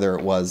meant, whether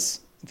it was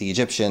the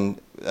Egyptian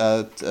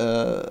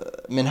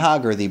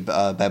minhag or the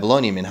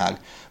Babylonian minhag.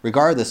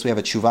 Regardless, we have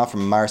a tshuva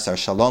from Marsar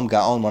Shalom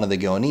Gaon, one of the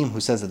Gaonim, who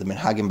says that the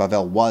minhag in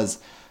Bavel was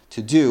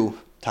to do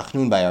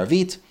Tachnun by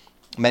Arvit.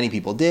 Many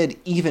people did,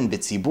 even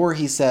Bitzibur,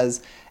 he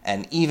says,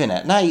 and even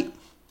at night.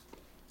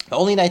 The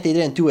only night they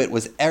didn't do it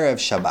was Erev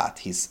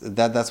Shabbat.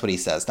 That's what he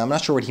says. Now, I'm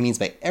not sure what he means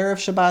by Erev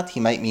Shabbat. He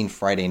might mean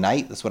Friday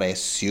night. That's what I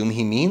assume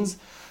he means.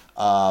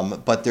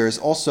 But there's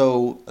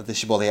also the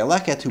Shibolei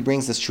Aleket who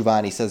brings this tshuva,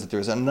 and he says that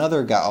there's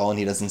another Gaon,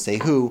 he doesn't say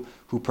who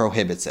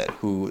prohibits it.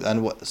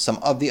 And some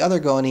of the other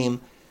Gaonim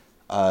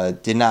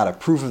did not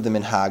approve of the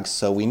minhag,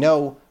 so we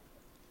know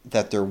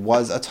that there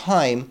was a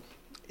time,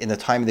 in the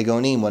time of the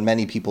Gaonim, when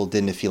many people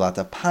did Nefilat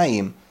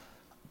Apayim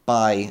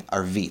by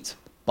Arvit.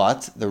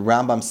 But the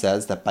Rambam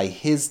says that by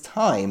his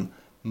time,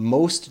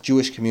 most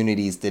Jewish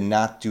communities did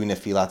not do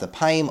Nefilat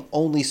Apayim,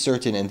 only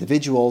certain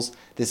individuals.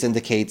 This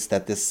indicates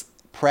that this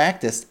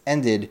practice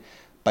ended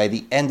by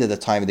the end of the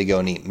time of the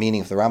Gaonim, meaning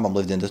if the Rambam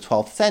lived in the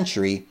 12th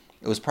century,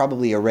 it was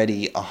probably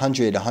already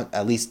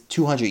at least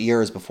 200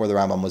 years before the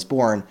Rambam was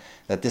born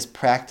that this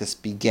practice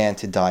began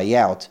to die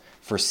out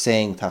for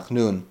saying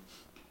Tachnun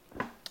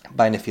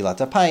by Nefilat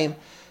Apayim.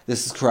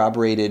 This is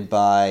corroborated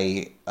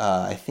by,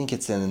 I think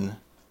it's in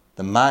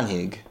the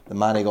Manhig. The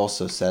Manhig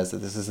also says that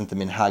this isn't the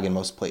minhag in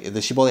most places. The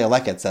Shibolei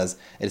Aleket says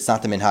it's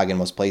not the minhag in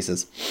most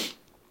places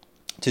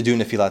to do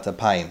Nefilat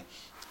Apayim.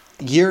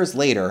 Years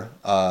later,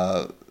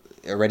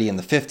 already in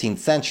the 15th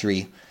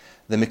century,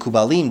 the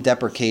Mikubalim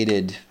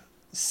deprecated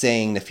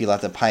saying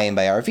Nefilat Apayim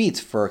by Arvit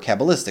for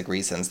Kabbalistic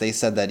reasons. They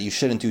said that you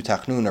shouldn't do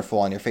Tachnun or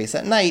fall on your face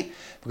at night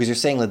because you're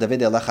saying LeDavid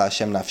Elecha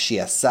Hashem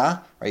Nafshi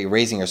Asa, right? You're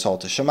raising your soul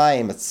to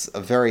Shemayim. It's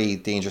a very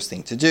dangerous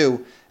thing to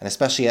do, and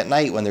especially at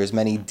night when there's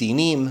many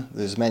dinim,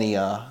 there's many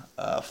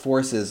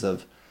forces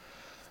of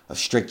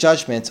strict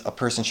judgment. A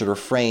person should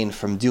refrain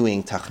from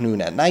doing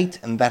Tachnun at night,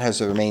 and that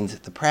has remained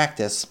the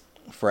practice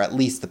for at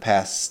least the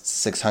past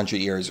 600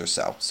 years or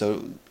so.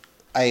 So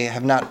I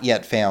have not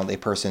yet found a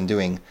person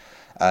doing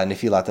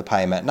Nefilat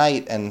Apayim at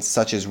night, and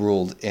such is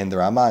ruled in the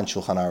Ramah and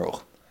Shulchan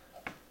Aruch,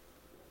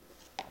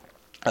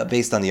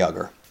 based on the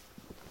Yagar.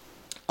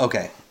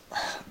 Okay,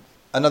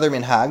 another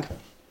minhag,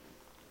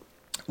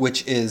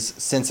 which is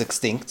since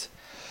extinct,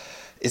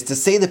 is to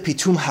say the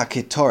Pitum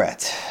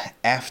HaKetoret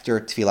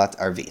after Tfilat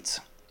Arvit.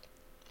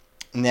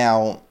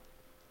 Now,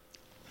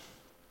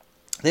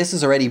 this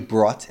is already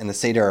brought in the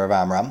Seder of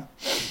Amram,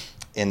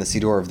 in the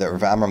Siddur of the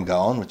Rav Amram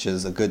Gaon, which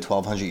is a good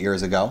 1,200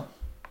 years ago.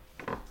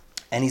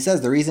 And he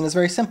says the reason is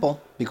very simple,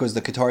 because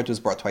the Ketoret was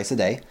brought twice a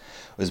day.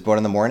 It was brought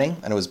in the morning,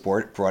 and it was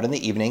brought in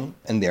the evening,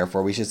 and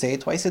therefore we should say it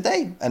twice a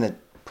day. And it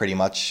pretty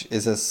much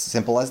is as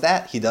simple as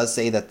that. He does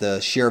say that the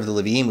shiur of the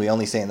Leviim we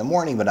only say in the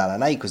morning, but not at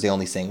night, because they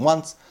only sing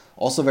once.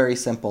 Also very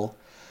simple.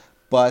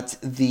 But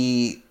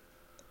the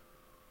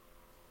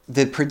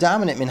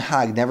predominant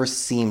minhag never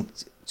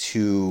seemed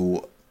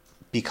to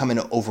become an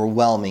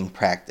overwhelming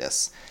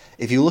practice.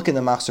 If you look in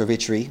the Machzor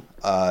Vitri,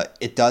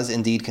 it does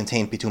indeed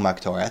contain Pitum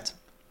HaKetoret,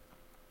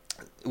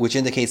 which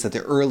indicates that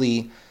the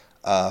early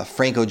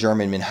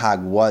Franco-German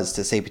minhag was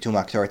to say Pitum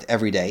HaKetoret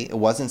every day. It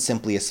wasn't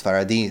simply a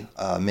Sfaradi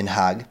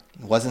minhag.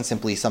 It wasn't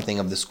simply something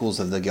of the schools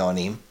of the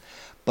Geonim.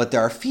 But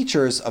there are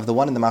features of the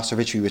one in the Machzor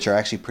Vitri which are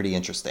actually pretty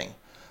interesting.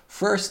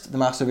 First, the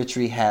Machzor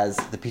Vitri has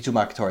the Pitum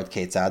HaKetoret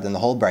Ketzad and the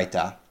whole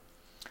Braita.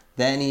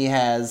 Then he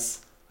has,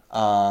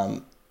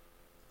 here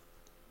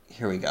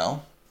we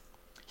go.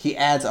 He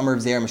adds Amar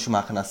V'Zer Mishum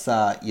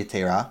HaChanasa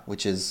Yetera,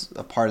 which is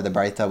a part of the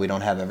Braita we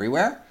don't have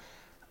everywhere.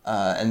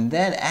 And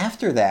then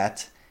after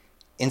that,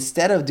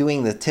 instead of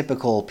doing the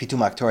typical Pitum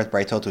HaKetoret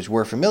Braitot, which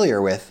we're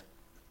familiar with,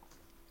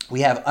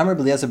 we have Amar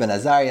B'Eliezer ben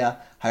Azariah,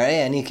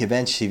 Harei ani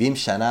kiben 70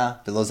 shana,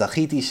 v'lo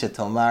zachiti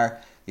shetomar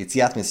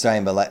Yitziat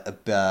Mitzrayim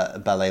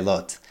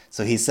baleilot.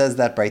 So he says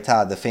that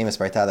Braita, the famous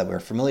Braita that we're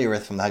familiar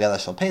with from the Haggadah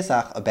Shel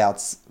Pesach,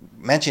 about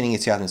mentioning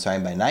Yitziat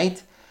Mitzrayim by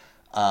night,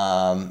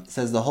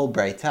 says the whole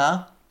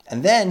Braita,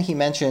 and then he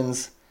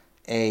mentions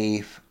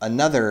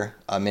another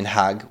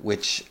minhag,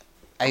 which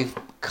I've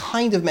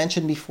kind of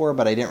mentioned before,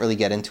 but I didn't really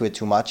get into it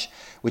too much,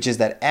 which is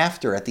that at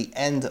the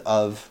end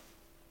of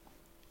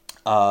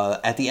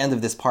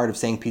this part of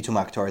saying Pitum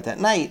HaKetoret at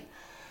night,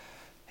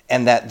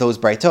 and that those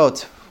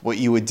Braitot, what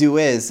you would do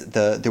is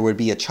there would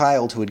be a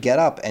child who would get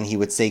up and he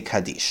would say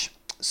Kaddish.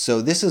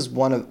 So this is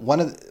one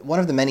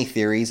of the many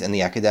theories in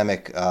the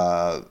academic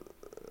in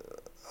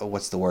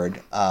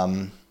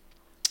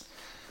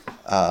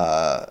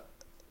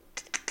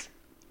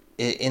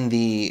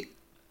the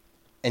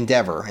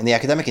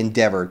academic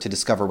endeavor to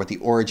discover what the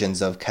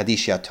origins of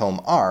Kaddish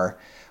Yatom are.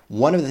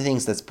 One of the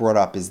things that's brought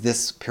up is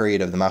this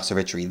period of the Machzor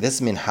Vitri, this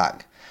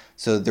minhag.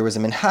 So there was a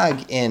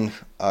minhag in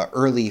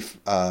early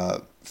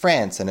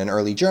France and in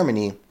early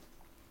Germany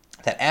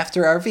that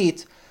after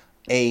Arvit,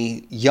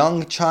 a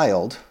young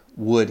child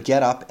would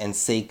get up and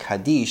say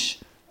Kaddish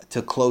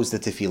to close the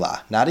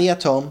tefillah. Not a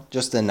yatom,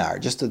 just a nar,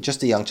 just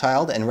a young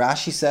child. And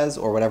Rashi says,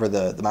 or whatever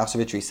the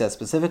Machzor Vitri says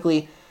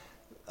specifically,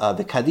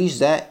 the Kaddish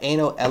zeh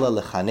eino ela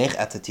lechanech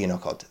et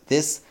hatinokot.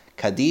 This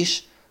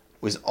Kaddish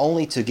was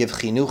only to give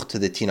chinuch to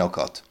the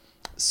tinokot.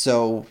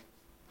 So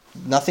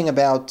nothing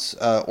about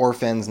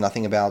orphans,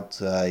 nothing about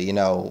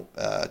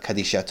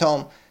Kaddish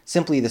Yatom.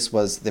 Simply this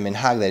was the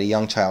minhag that a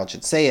young child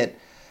should say it.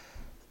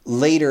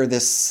 Later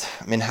this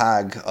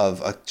minhag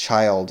of a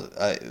child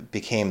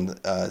became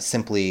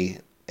simply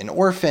an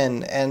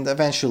orphan, and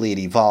eventually it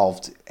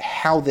evolved.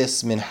 How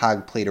this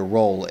minhag played a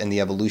role in the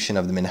evolution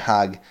of the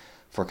minhag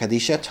for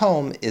Kaddish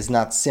Yatom is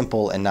not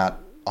simple and not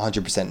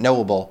 100%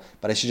 knowable,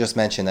 but I should just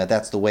mention that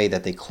that's the way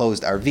that they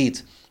closed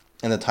Arvit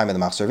in the time of the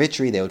Machzor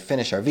Vitri. They would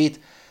finish Arvit,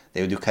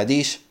 they would do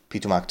Kaddish,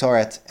 Pitum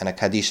HaKetoret, and a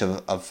Kaddish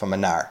from a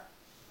nar.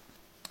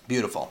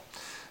 Beautiful.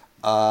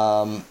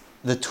 The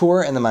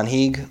Tur and the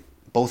Manhig,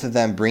 both of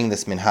them bring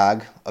this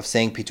minhag of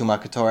saying Pitum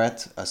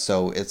HaKetoret,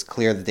 so it's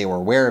clear that they were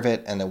aware of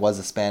it, and it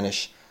was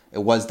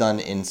done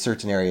in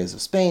certain areas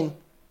of Spain.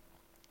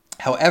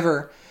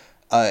 However,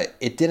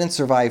 it didn't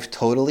survive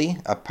totally.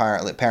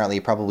 Apparently,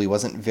 it probably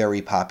wasn't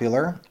very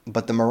popular.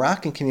 But the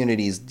Moroccan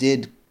communities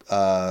did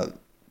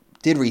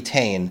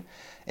retain,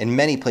 in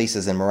many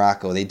places in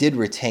Morocco, they did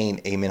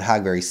retain a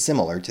minhag very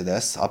similar to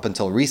this up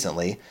until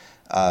recently.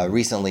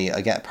 Recently,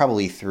 again,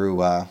 probably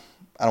through I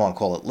don't want to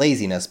call it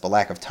laziness, but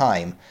lack of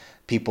time,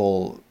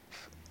 people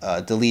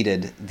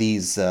deleted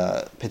these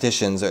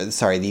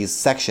these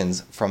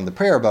sections from the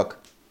prayer book.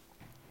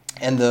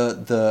 And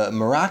the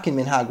Moroccan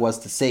minhag was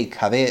to say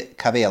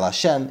Kaveh el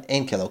Hashem,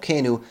 Ein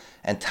Kelokenu,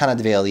 and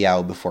Tanad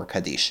Ve'eliyahu before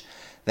Kaddish.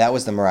 That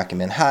was the Moroccan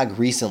minhag.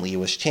 Recently it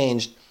was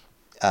changed,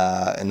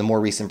 and the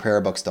more recent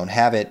prayer books don't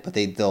have it, but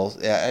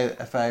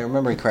if I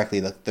remember correctly,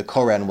 the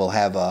Koran will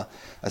have a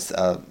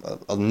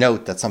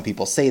note that some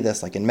people say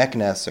this, like in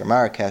Meknes or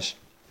Marrakesh.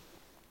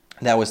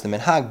 That was the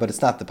minhag, but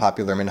it's not the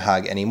popular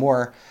minhag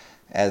anymore,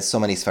 as so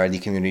many Sephardi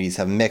communities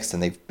have mixed,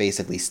 and they've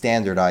basically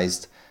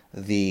standardized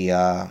the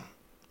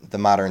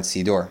modern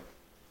Siddur.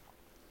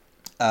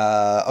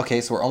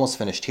 Okay, so we're almost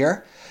finished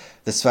here.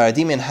 The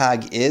Sephardi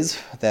minhag is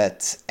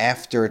that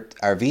after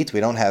Arvit, we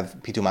don't have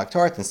Pitum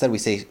HaKetoret. Instead, we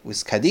say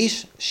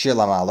Kaddish, Shir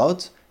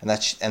Lamalot, and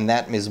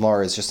that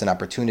mizmor is just an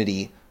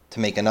opportunity to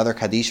make another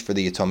Kaddish for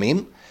the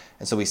Yatomim.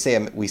 And so we say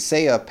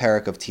a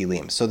parak of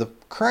Tilim. So the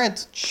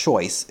current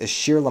choice is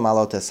Shir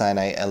Lamalot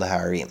Sinai El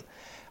Harim.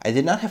 I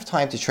did not have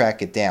time to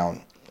track it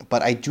down,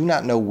 but I do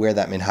not know where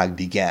that minhag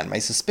began. My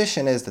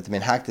suspicion is that the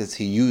minhag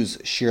to use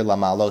Shir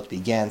Lamalot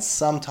began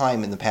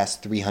sometime in the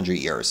past 300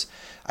 years.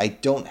 I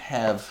don't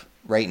have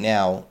right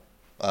now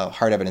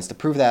hard evidence to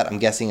prove that. I'm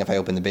guessing if I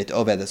open the Beit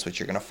Oved, that's what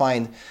you're going to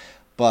find.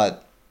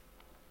 But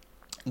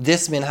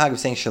this minhag of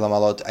saying Shir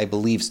Lamalot, I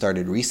believe,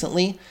 started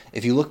recently.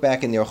 If you look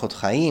back in the Orchot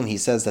Chaim, he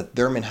says that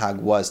their minhag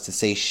was to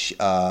say,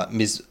 I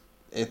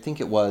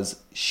think it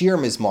was Shir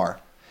Mizmar.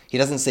 He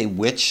doesn't say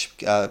which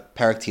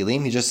Parak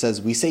Tilim. He just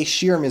says, we say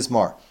Shir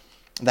Mizmar.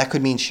 That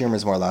could mean Shir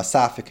Mizmar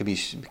La'asaf. It could be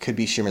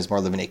Shir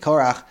Mizmar Levnei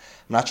Korach.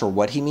 I'm not sure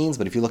what he means,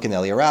 but if you look in the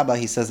Eliyah Rabbah,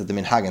 he says that the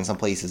minhag in some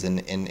places in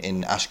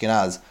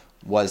Ashkenaz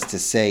was to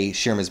say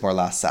Shir Mizmar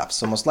La'asaf.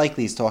 So most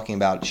likely he's talking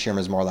about Shir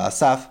Mizmar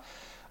La'asaf.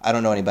 I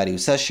don't know anybody who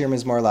says Shir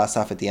Mizmar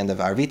La'asaf at the end of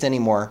Arvit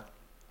anymore,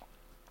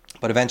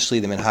 but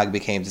eventually the minhag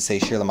became to say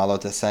Shir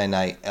Lamalot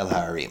Sinai El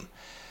Harim.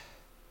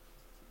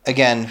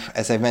 Again,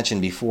 as I've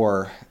mentioned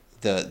before,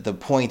 the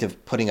point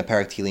of putting a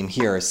Parak Tilim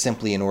here is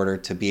simply in order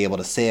to be able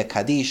to say a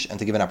Kaddish and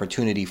to give an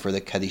opportunity for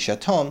the Kaddish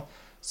Atom.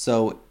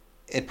 So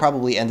it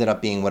probably ended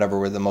up being whatever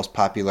were the most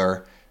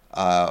popular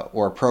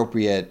or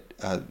appropriate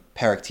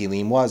Parak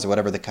Tilim was, or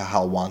whatever the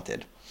Kahal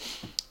wanted.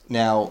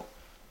 Now,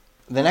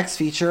 the next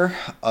feature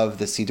of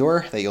the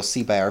Sidur that you'll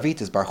see by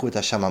Arvit is Baruch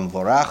Hashem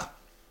Vorach.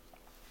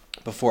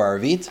 Before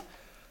Arvit,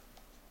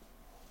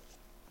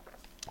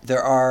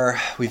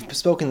 we've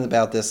spoken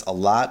about this a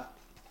lot,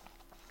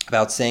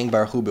 about saying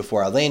Baruch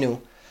before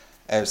Aleinu,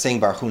 saying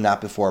Baruch not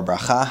before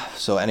Bracha.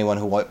 So anyone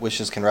who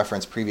wishes can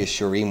reference previous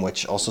Shurim,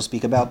 which also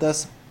speak about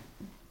this.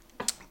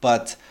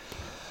 But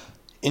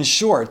in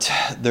short,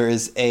 there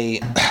is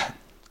a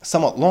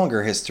somewhat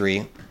longer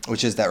history,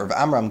 which is that Rav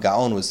Amram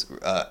Gaon was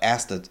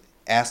asked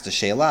a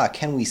sheila: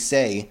 Can we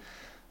say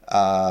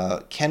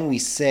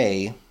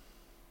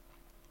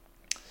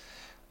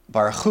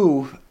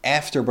Baruch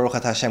after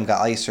Baruch Hashem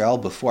Ga'al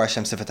Yisrael before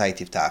Hashem Sifatai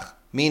Tiftach?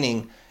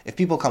 Meaning, if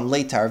people come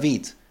late to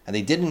Arvit and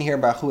they didn't hear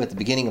Baruch at the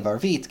beginning of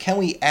Arvit, can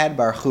we add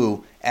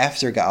Baruch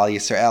after Ga'al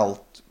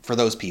Yisrael for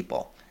those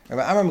people? Rav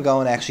Amram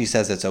Gaon actually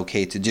says it's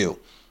okay to do,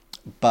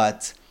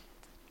 but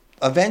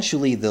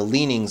eventually the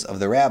leanings of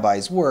the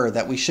rabbis were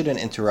that we shouldn't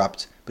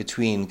interrupt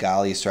between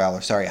Ga'al Yisrael,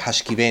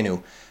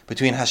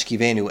 between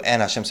Hashkivenu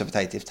and Hashem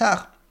Sifatai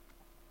Tiftach,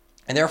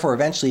 and therefore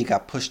eventually it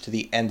got pushed to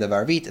the end of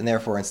Arvit, and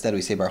therefore instead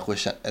we say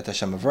Baruch et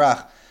Hashem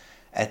Avrach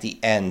at the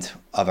end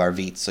of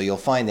Arvit. So you'll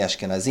find the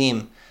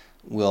Ashkenazim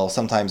will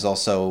sometimes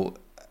also,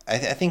 I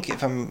think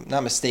if I'm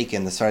not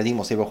mistaken, the Sfaradim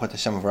will say Baruch et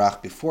Hashem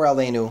Avrach before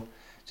Aleinu.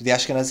 Do the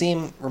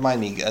Ashkenazim,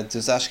 remind me,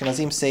 does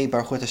Ashkenazim say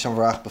Baruch et Hashem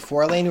Avrach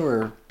before Aleinu,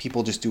 or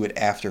people just do it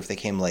after if they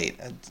came late?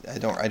 I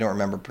don't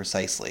remember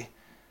precisely.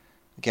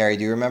 Gary,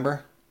 do you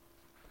remember?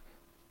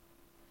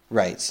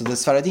 Right, so the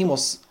Sfaradim will...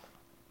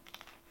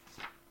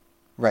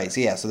 Right,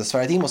 so the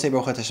Sfaradim will say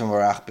Baruch Hashem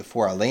Barach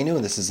before Aleinu,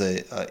 and this is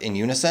in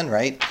unison,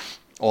 right?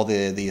 All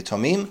the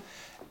Yatomim.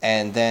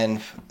 And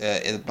then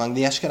among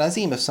the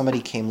Ashkenazim, if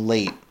somebody came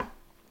late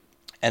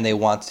and they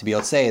want to be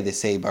able to say, they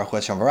say Baruch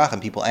Hashem Barach,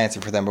 and people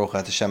answer for them Baruch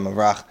Hashem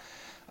Barach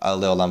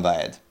Leolam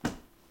Vayed.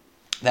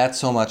 That's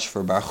so much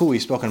for Baruch.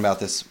 We've spoken about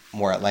this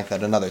more at length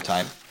at another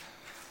time.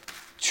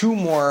 Two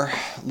more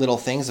little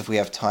things if we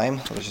have time.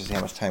 Let's just see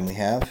how much time we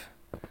have.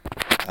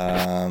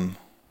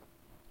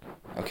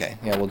 Okay,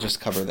 we'll just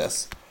cover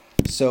this.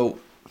 So,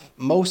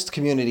 most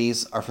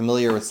communities are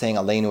familiar with saying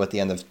Aleinu at the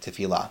end of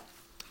Tefillah.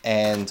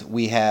 And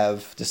we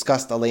have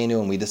discussed Aleinu,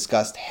 and we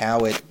discussed how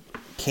it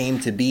came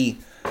to be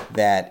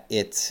that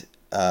it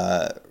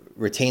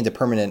retained a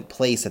permanent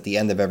place at the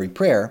end of every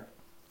prayer.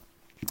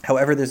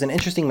 However, there's an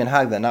interesting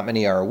minhag that not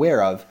many are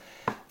aware of,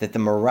 that the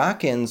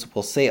Moroccans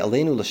will say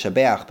Aleinu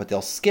l'shabeach, but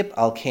they'll skip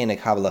Al Keinek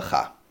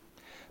Havlecha.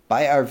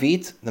 By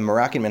Arvit, the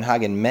Moroccan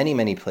minhag in many,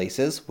 many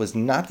places was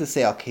not to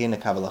say Al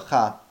Keinek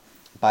Havlecha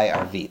by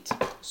Arvit.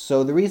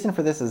 So the reason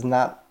for this is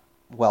not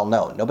well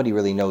known. Nobody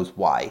really knows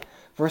why.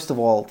 First of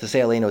all, to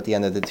say Aleinu at the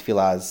end of the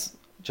tefillah is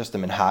just a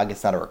minhag.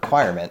 It's not a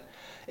requirement.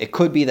 It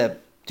could be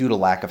that due to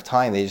lack of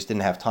time, they just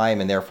didn't have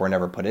time and therefore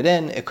never put it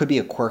in. It could be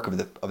a quirk of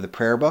the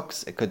prayer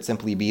books. It could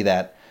simply be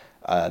that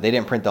they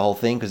didn't print the whole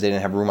thing because they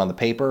didn't have room on the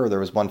paper. Or there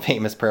was one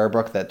famous prayer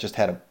book that just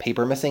had a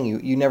paper missing.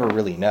 You never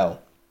really know.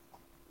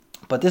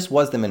 But this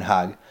was the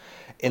minhag.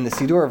 In the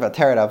Sidur of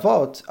Ateret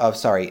Avot,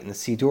 in the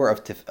Sidur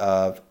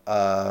of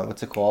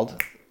what's it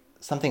called?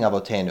 Something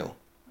Avotenu.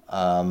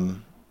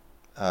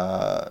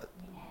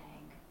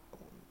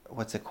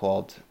 What's it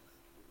called?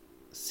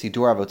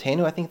 Sidur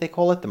Avotenu, I think they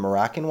call it, the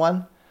Moroccan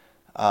one.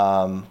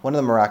 One of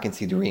the Moroccan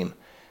Sidurim.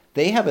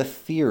 They have a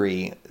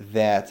theory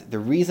that the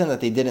reason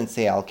that they didn't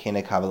say Al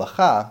Keinek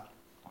Havlecha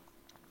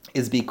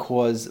is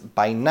because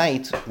by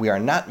night we are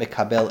not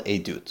Mekabel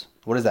Edut.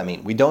 What does that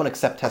mean? We don't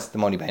accept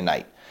testimony by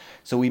night.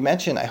 So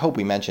I hope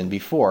we mentioned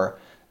before,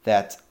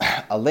 that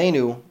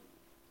Aleinu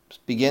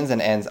begins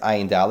and ends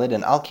Ayin Dalid,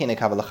 and Al Keinek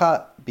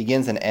Havlecha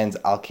begins and ends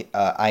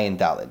Ayin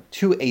Dalid.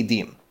 Two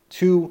Edim,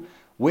 two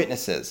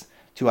witnesses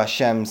to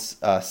Hashem's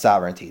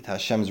sovereignty, to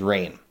Hashem's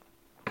reign.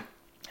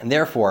 And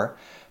therefore,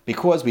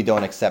 because we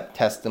don't accept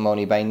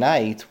testimony by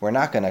night, we're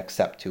not going to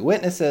accept 2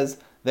 witnesses.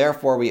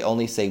 Therefore, we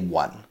only say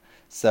 1.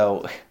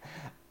 So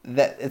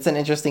that it's an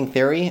interesting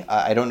theory.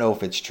 I don't know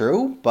if it's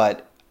true,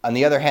 but on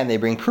the other hand, they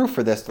bring proof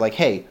for this. Like,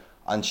 hey,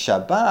 on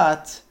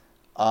Shabbat,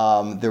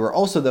 there were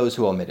also those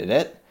who omitted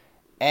it.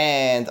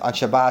 And on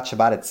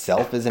Shabbat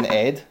itself is an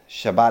ed.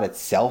 Shabbat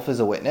itself is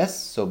a witness.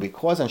 So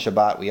because on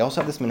Shabbat we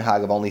also have this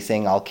minhag of only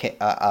saying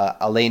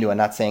Aleinu and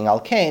not saying Al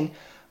Kain,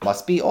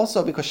 must be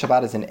also because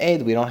Shabbat is an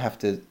ed. We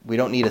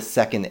don't need a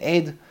second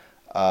ed.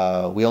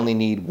 We only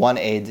need 1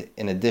 ed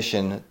in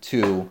addition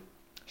to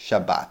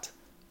Shabbat.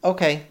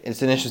 Okay,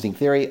 it's an interesting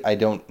theory. I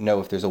don't know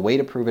if there's a way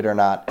to prove it or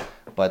not,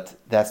 but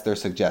that's their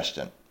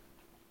suggestion.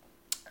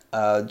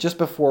 Just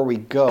before we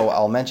go,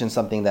 I'll mention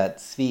something that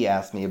Svi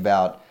asked me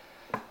about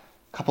a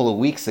couple of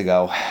weeks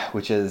ago,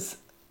 which is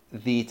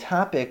the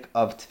topic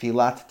of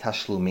Tfilat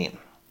Tashlumin.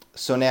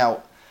 So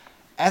now,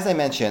 as I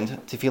mentioned,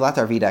 Tfilat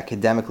Arvit,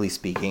 academically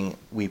speaking,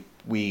 we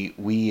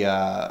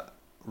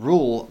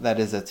rule that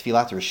is a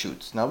Tfilat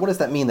Reshut. Now, what does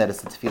that mean that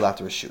it's a Tfilat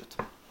Reshut?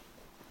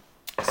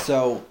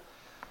 So,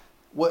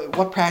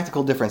 what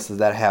practical difference does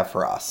that have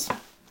for us?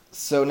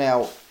 So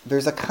now,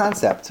 there's a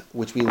concept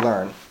which we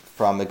learn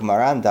from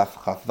Gemara Daf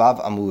Chavav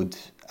Amud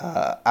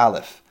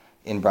Aleph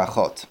in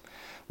Brachot.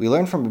 We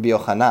learn from Rabbi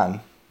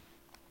Yochanan,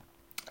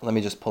 let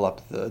me just pull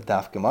up the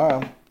Daf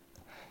Gemara,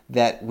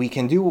 that we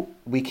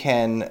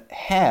can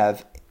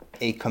have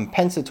a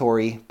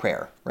compensatory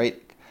prayer, right?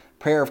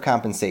 Prayer of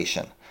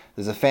compensation.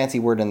 There's a fancy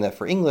word in that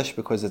for English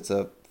because it's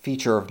a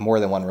feature of more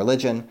than one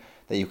religion,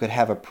 that you could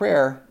have a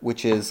prayer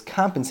which is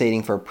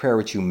compensating for a prayer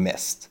which you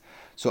missed.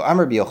 So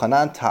Amar Rabbi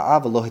Yochanan,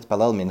 ta'av lo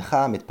hitpalel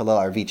mincha mitpalel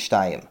arvit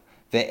shtayim,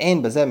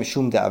 ve'en bazeh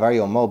mishum de'avar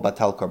yomo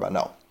batal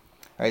korbano.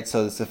 Right,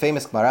 so it's a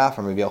famous Gemara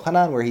from Rabbi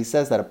Yochanan where he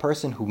says that a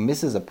person who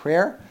misses a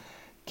prayer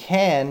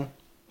can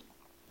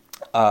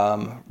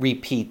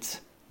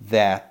repeat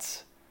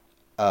that,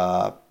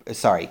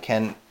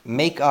 can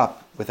make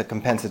up with a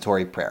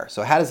compensatory prayer.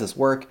 So how does this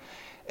work?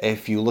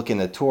 If you look in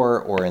the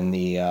Torah or in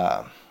the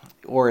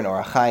or in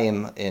Orach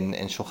Chaim in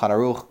Shulchan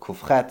Aruch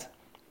Kufchet,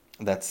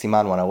 that's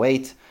Siman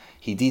 108,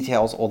 he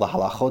details all the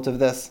halachot of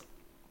this.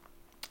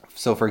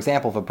 So for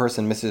example, if a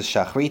person misses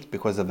shachrit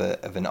because of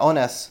an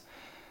ones,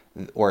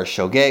 or a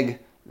shogeg,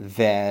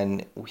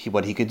 then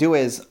what he could do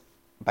is,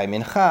 by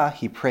mincha,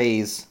 he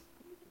prays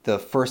the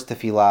first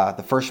tefillah,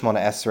 the first Shmona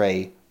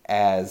Esrei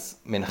as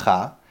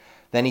mincha.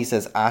 Then he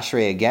says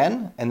Ashrei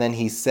again, and then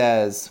he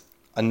says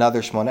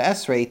another Shmona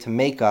Esrei to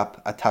make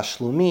up a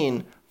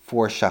tashlumin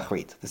for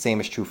shachrit. The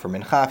same is true for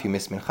mincha. If you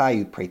miss mincha,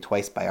 you'd pray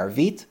twice by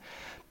Arvit.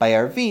 By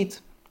Arvit,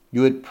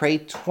 you would pray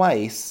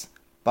twice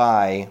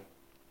by,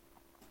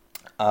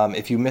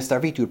 if you missed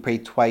Arvit, you would pray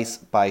twice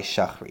by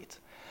shachrit.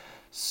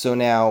 So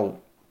now,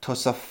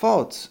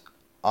 Tosafot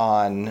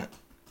on,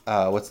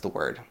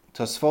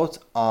 Tosafot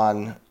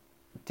on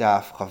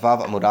Daf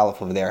Chavav Amud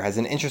Aleph over there has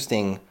an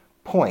interesting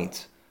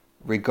point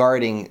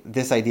regarding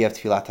this idea of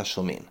Tfilat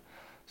HaShulmin.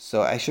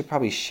 So I should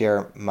probably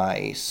share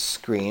my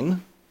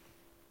screen.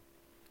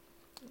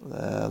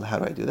 How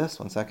do I do this?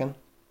 1 second.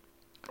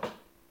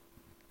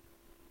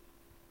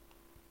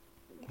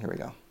 Here we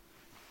go.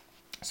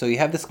 So you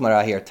have this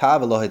Gemara here, Ta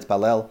v'lo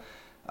hitpalel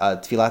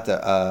Tfilat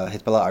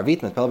hitpalel arvit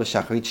mitpalel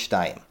b'shachrit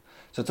shtayim.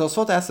 So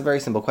Tosfot asks a very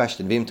simple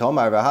question. V'im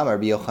tomar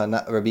Rabbi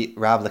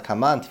Rav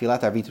lekaman Tfilat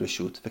arvit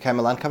reshut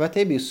v'kaimelan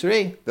kavatei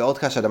b'yusrei v'od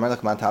kasha damar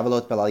lekaman ta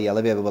v'lo hitpalel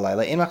yalev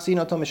v'balayla in machzin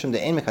oto mishum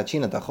de'en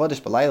mekachin at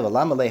hachodesh balayla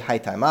v'lam alei hay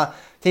taima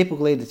tepuk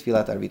de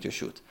Tfilat arvit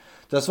reshut.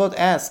 Tosfot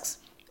asks,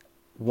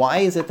 why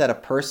is it that a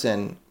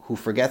person who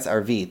forgets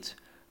arvit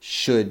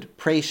should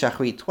pray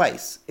shachrit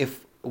twice?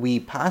 If we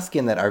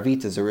paskin that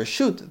arvit is a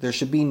reshut, there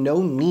should be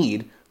no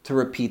need to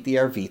repeat the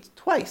arvit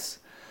twice.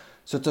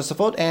 So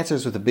Tosafot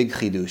answers with a big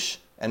chidush,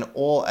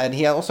 and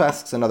he also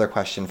asks another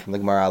question from the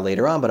Gemara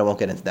later on, but I won't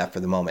get into that for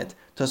the moment.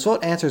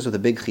 Tosafot answers with a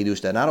big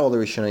chidush that not all the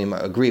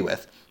Rishonim agree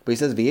with, but he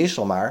says v'yesh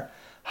lomar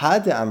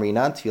had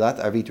amrinan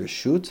tfilat arvit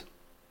reshut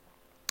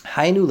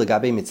hainu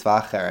legabe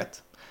mitzvah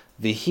acheret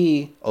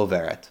v'hi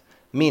overet,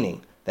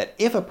 meaning that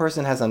if a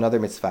person has another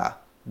mitzvah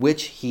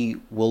which he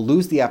will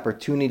lose the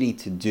opportunity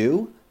to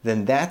do,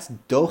 then that's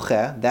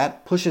doche,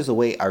 that pushes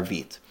away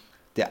arvit.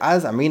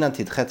 De'az amrinan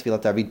tidchet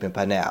tfilat arvit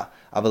b'panea,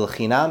 aval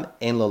chinam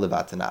en lo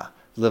levatala.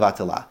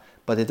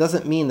 But it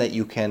doesn't mean that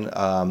you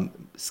can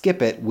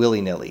skip it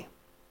willy-nilly.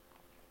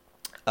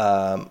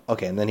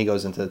 Okay, and then he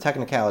goes into the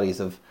technicalities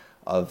of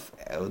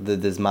the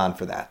zman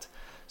for that.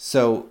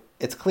 So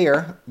it's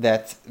clear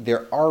that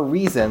there are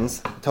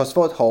reasons.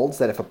 Tosfot holds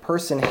that if a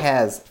person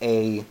has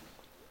a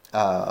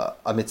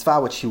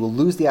mitzvah which he will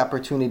lose the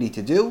opportunity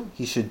to do,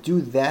 he should do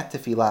that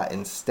tefillah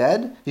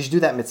instead. He should do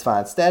that mitzvah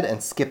instead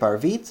and skip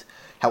arvit.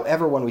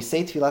 However, when we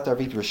say tfilat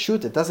arvit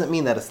reshut, it doesn't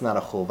mean that it's not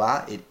a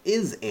chovah. It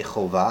is a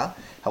chovah.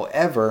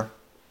 However,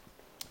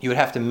 you would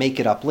have to make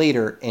it up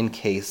later in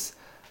case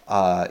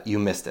you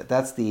missed it.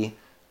 That's the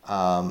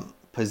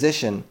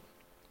position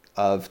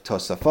of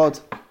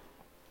Tosafot.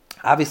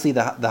 Obviously,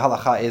 the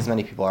halacha is,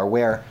 many people are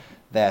aware,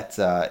 that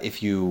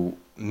if you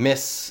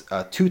miss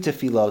 2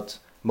 tefillot,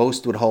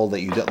 Most would hold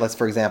that let's,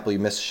 for example, you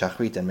miss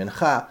Shachrit and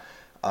Mincha,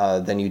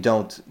 then you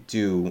don't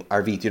do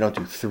Arvit. You don't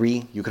do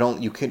 3. You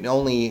can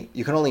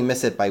only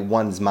miss it by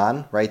 1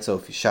 zman, right? So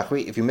if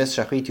you miss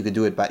Shachrit, you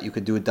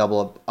could do it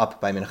double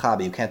up by Mincha,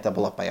 but you can't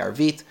double up by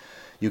Arvit.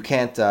 You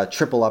can't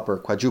triple up or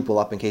quadruple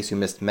up in case you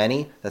missed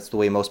many. That's the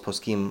way most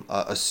poskim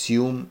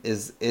assume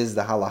is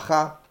the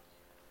halacha.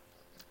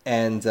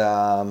 And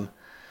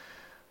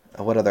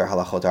what other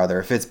halachot are there?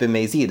 If it's been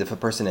mezid, if a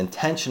person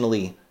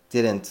intentionally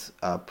didn't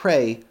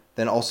pray,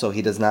 then also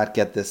he does not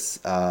get this.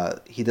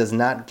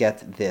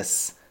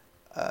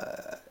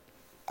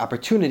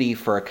 Opportunity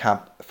for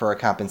a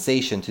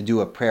compensation to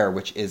do a prayer,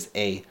 which is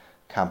a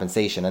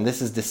compensation, and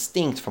this is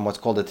distinct from what's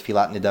called a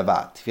tefillat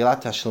nidava.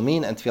 Tefillat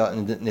tashlumin and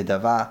tefillat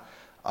nidava.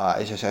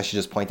 I should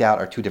just point out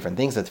are 2 different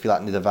things. The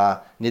tefillat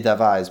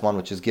nidava is one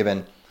which is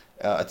given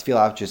a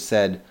tefillah which is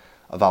said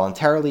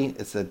voluntarily.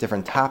 It's a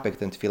different topic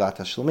than tefillat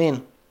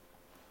tashlumin,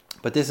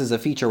 but this is a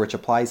feature which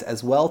applies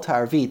as well to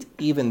Arvit,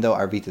 even though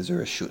Arvit is a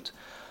reshut.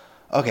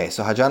 Okay,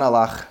 so Hajan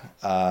alach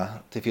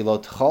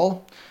tefillot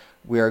chol.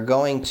 We are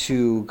going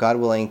to, God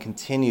willing,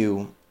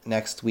 continue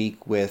next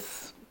week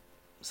with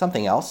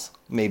something else.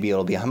 Maybe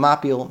it'll be a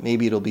hamapil,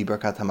 maybe it'll be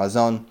Birkat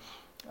Hamazon.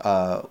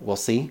 We'll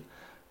see.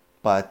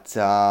 But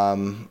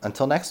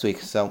until next week.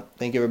 So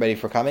thank you everybody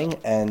for coming,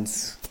 and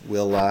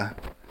we'll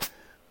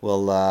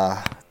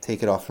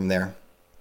take it off from there.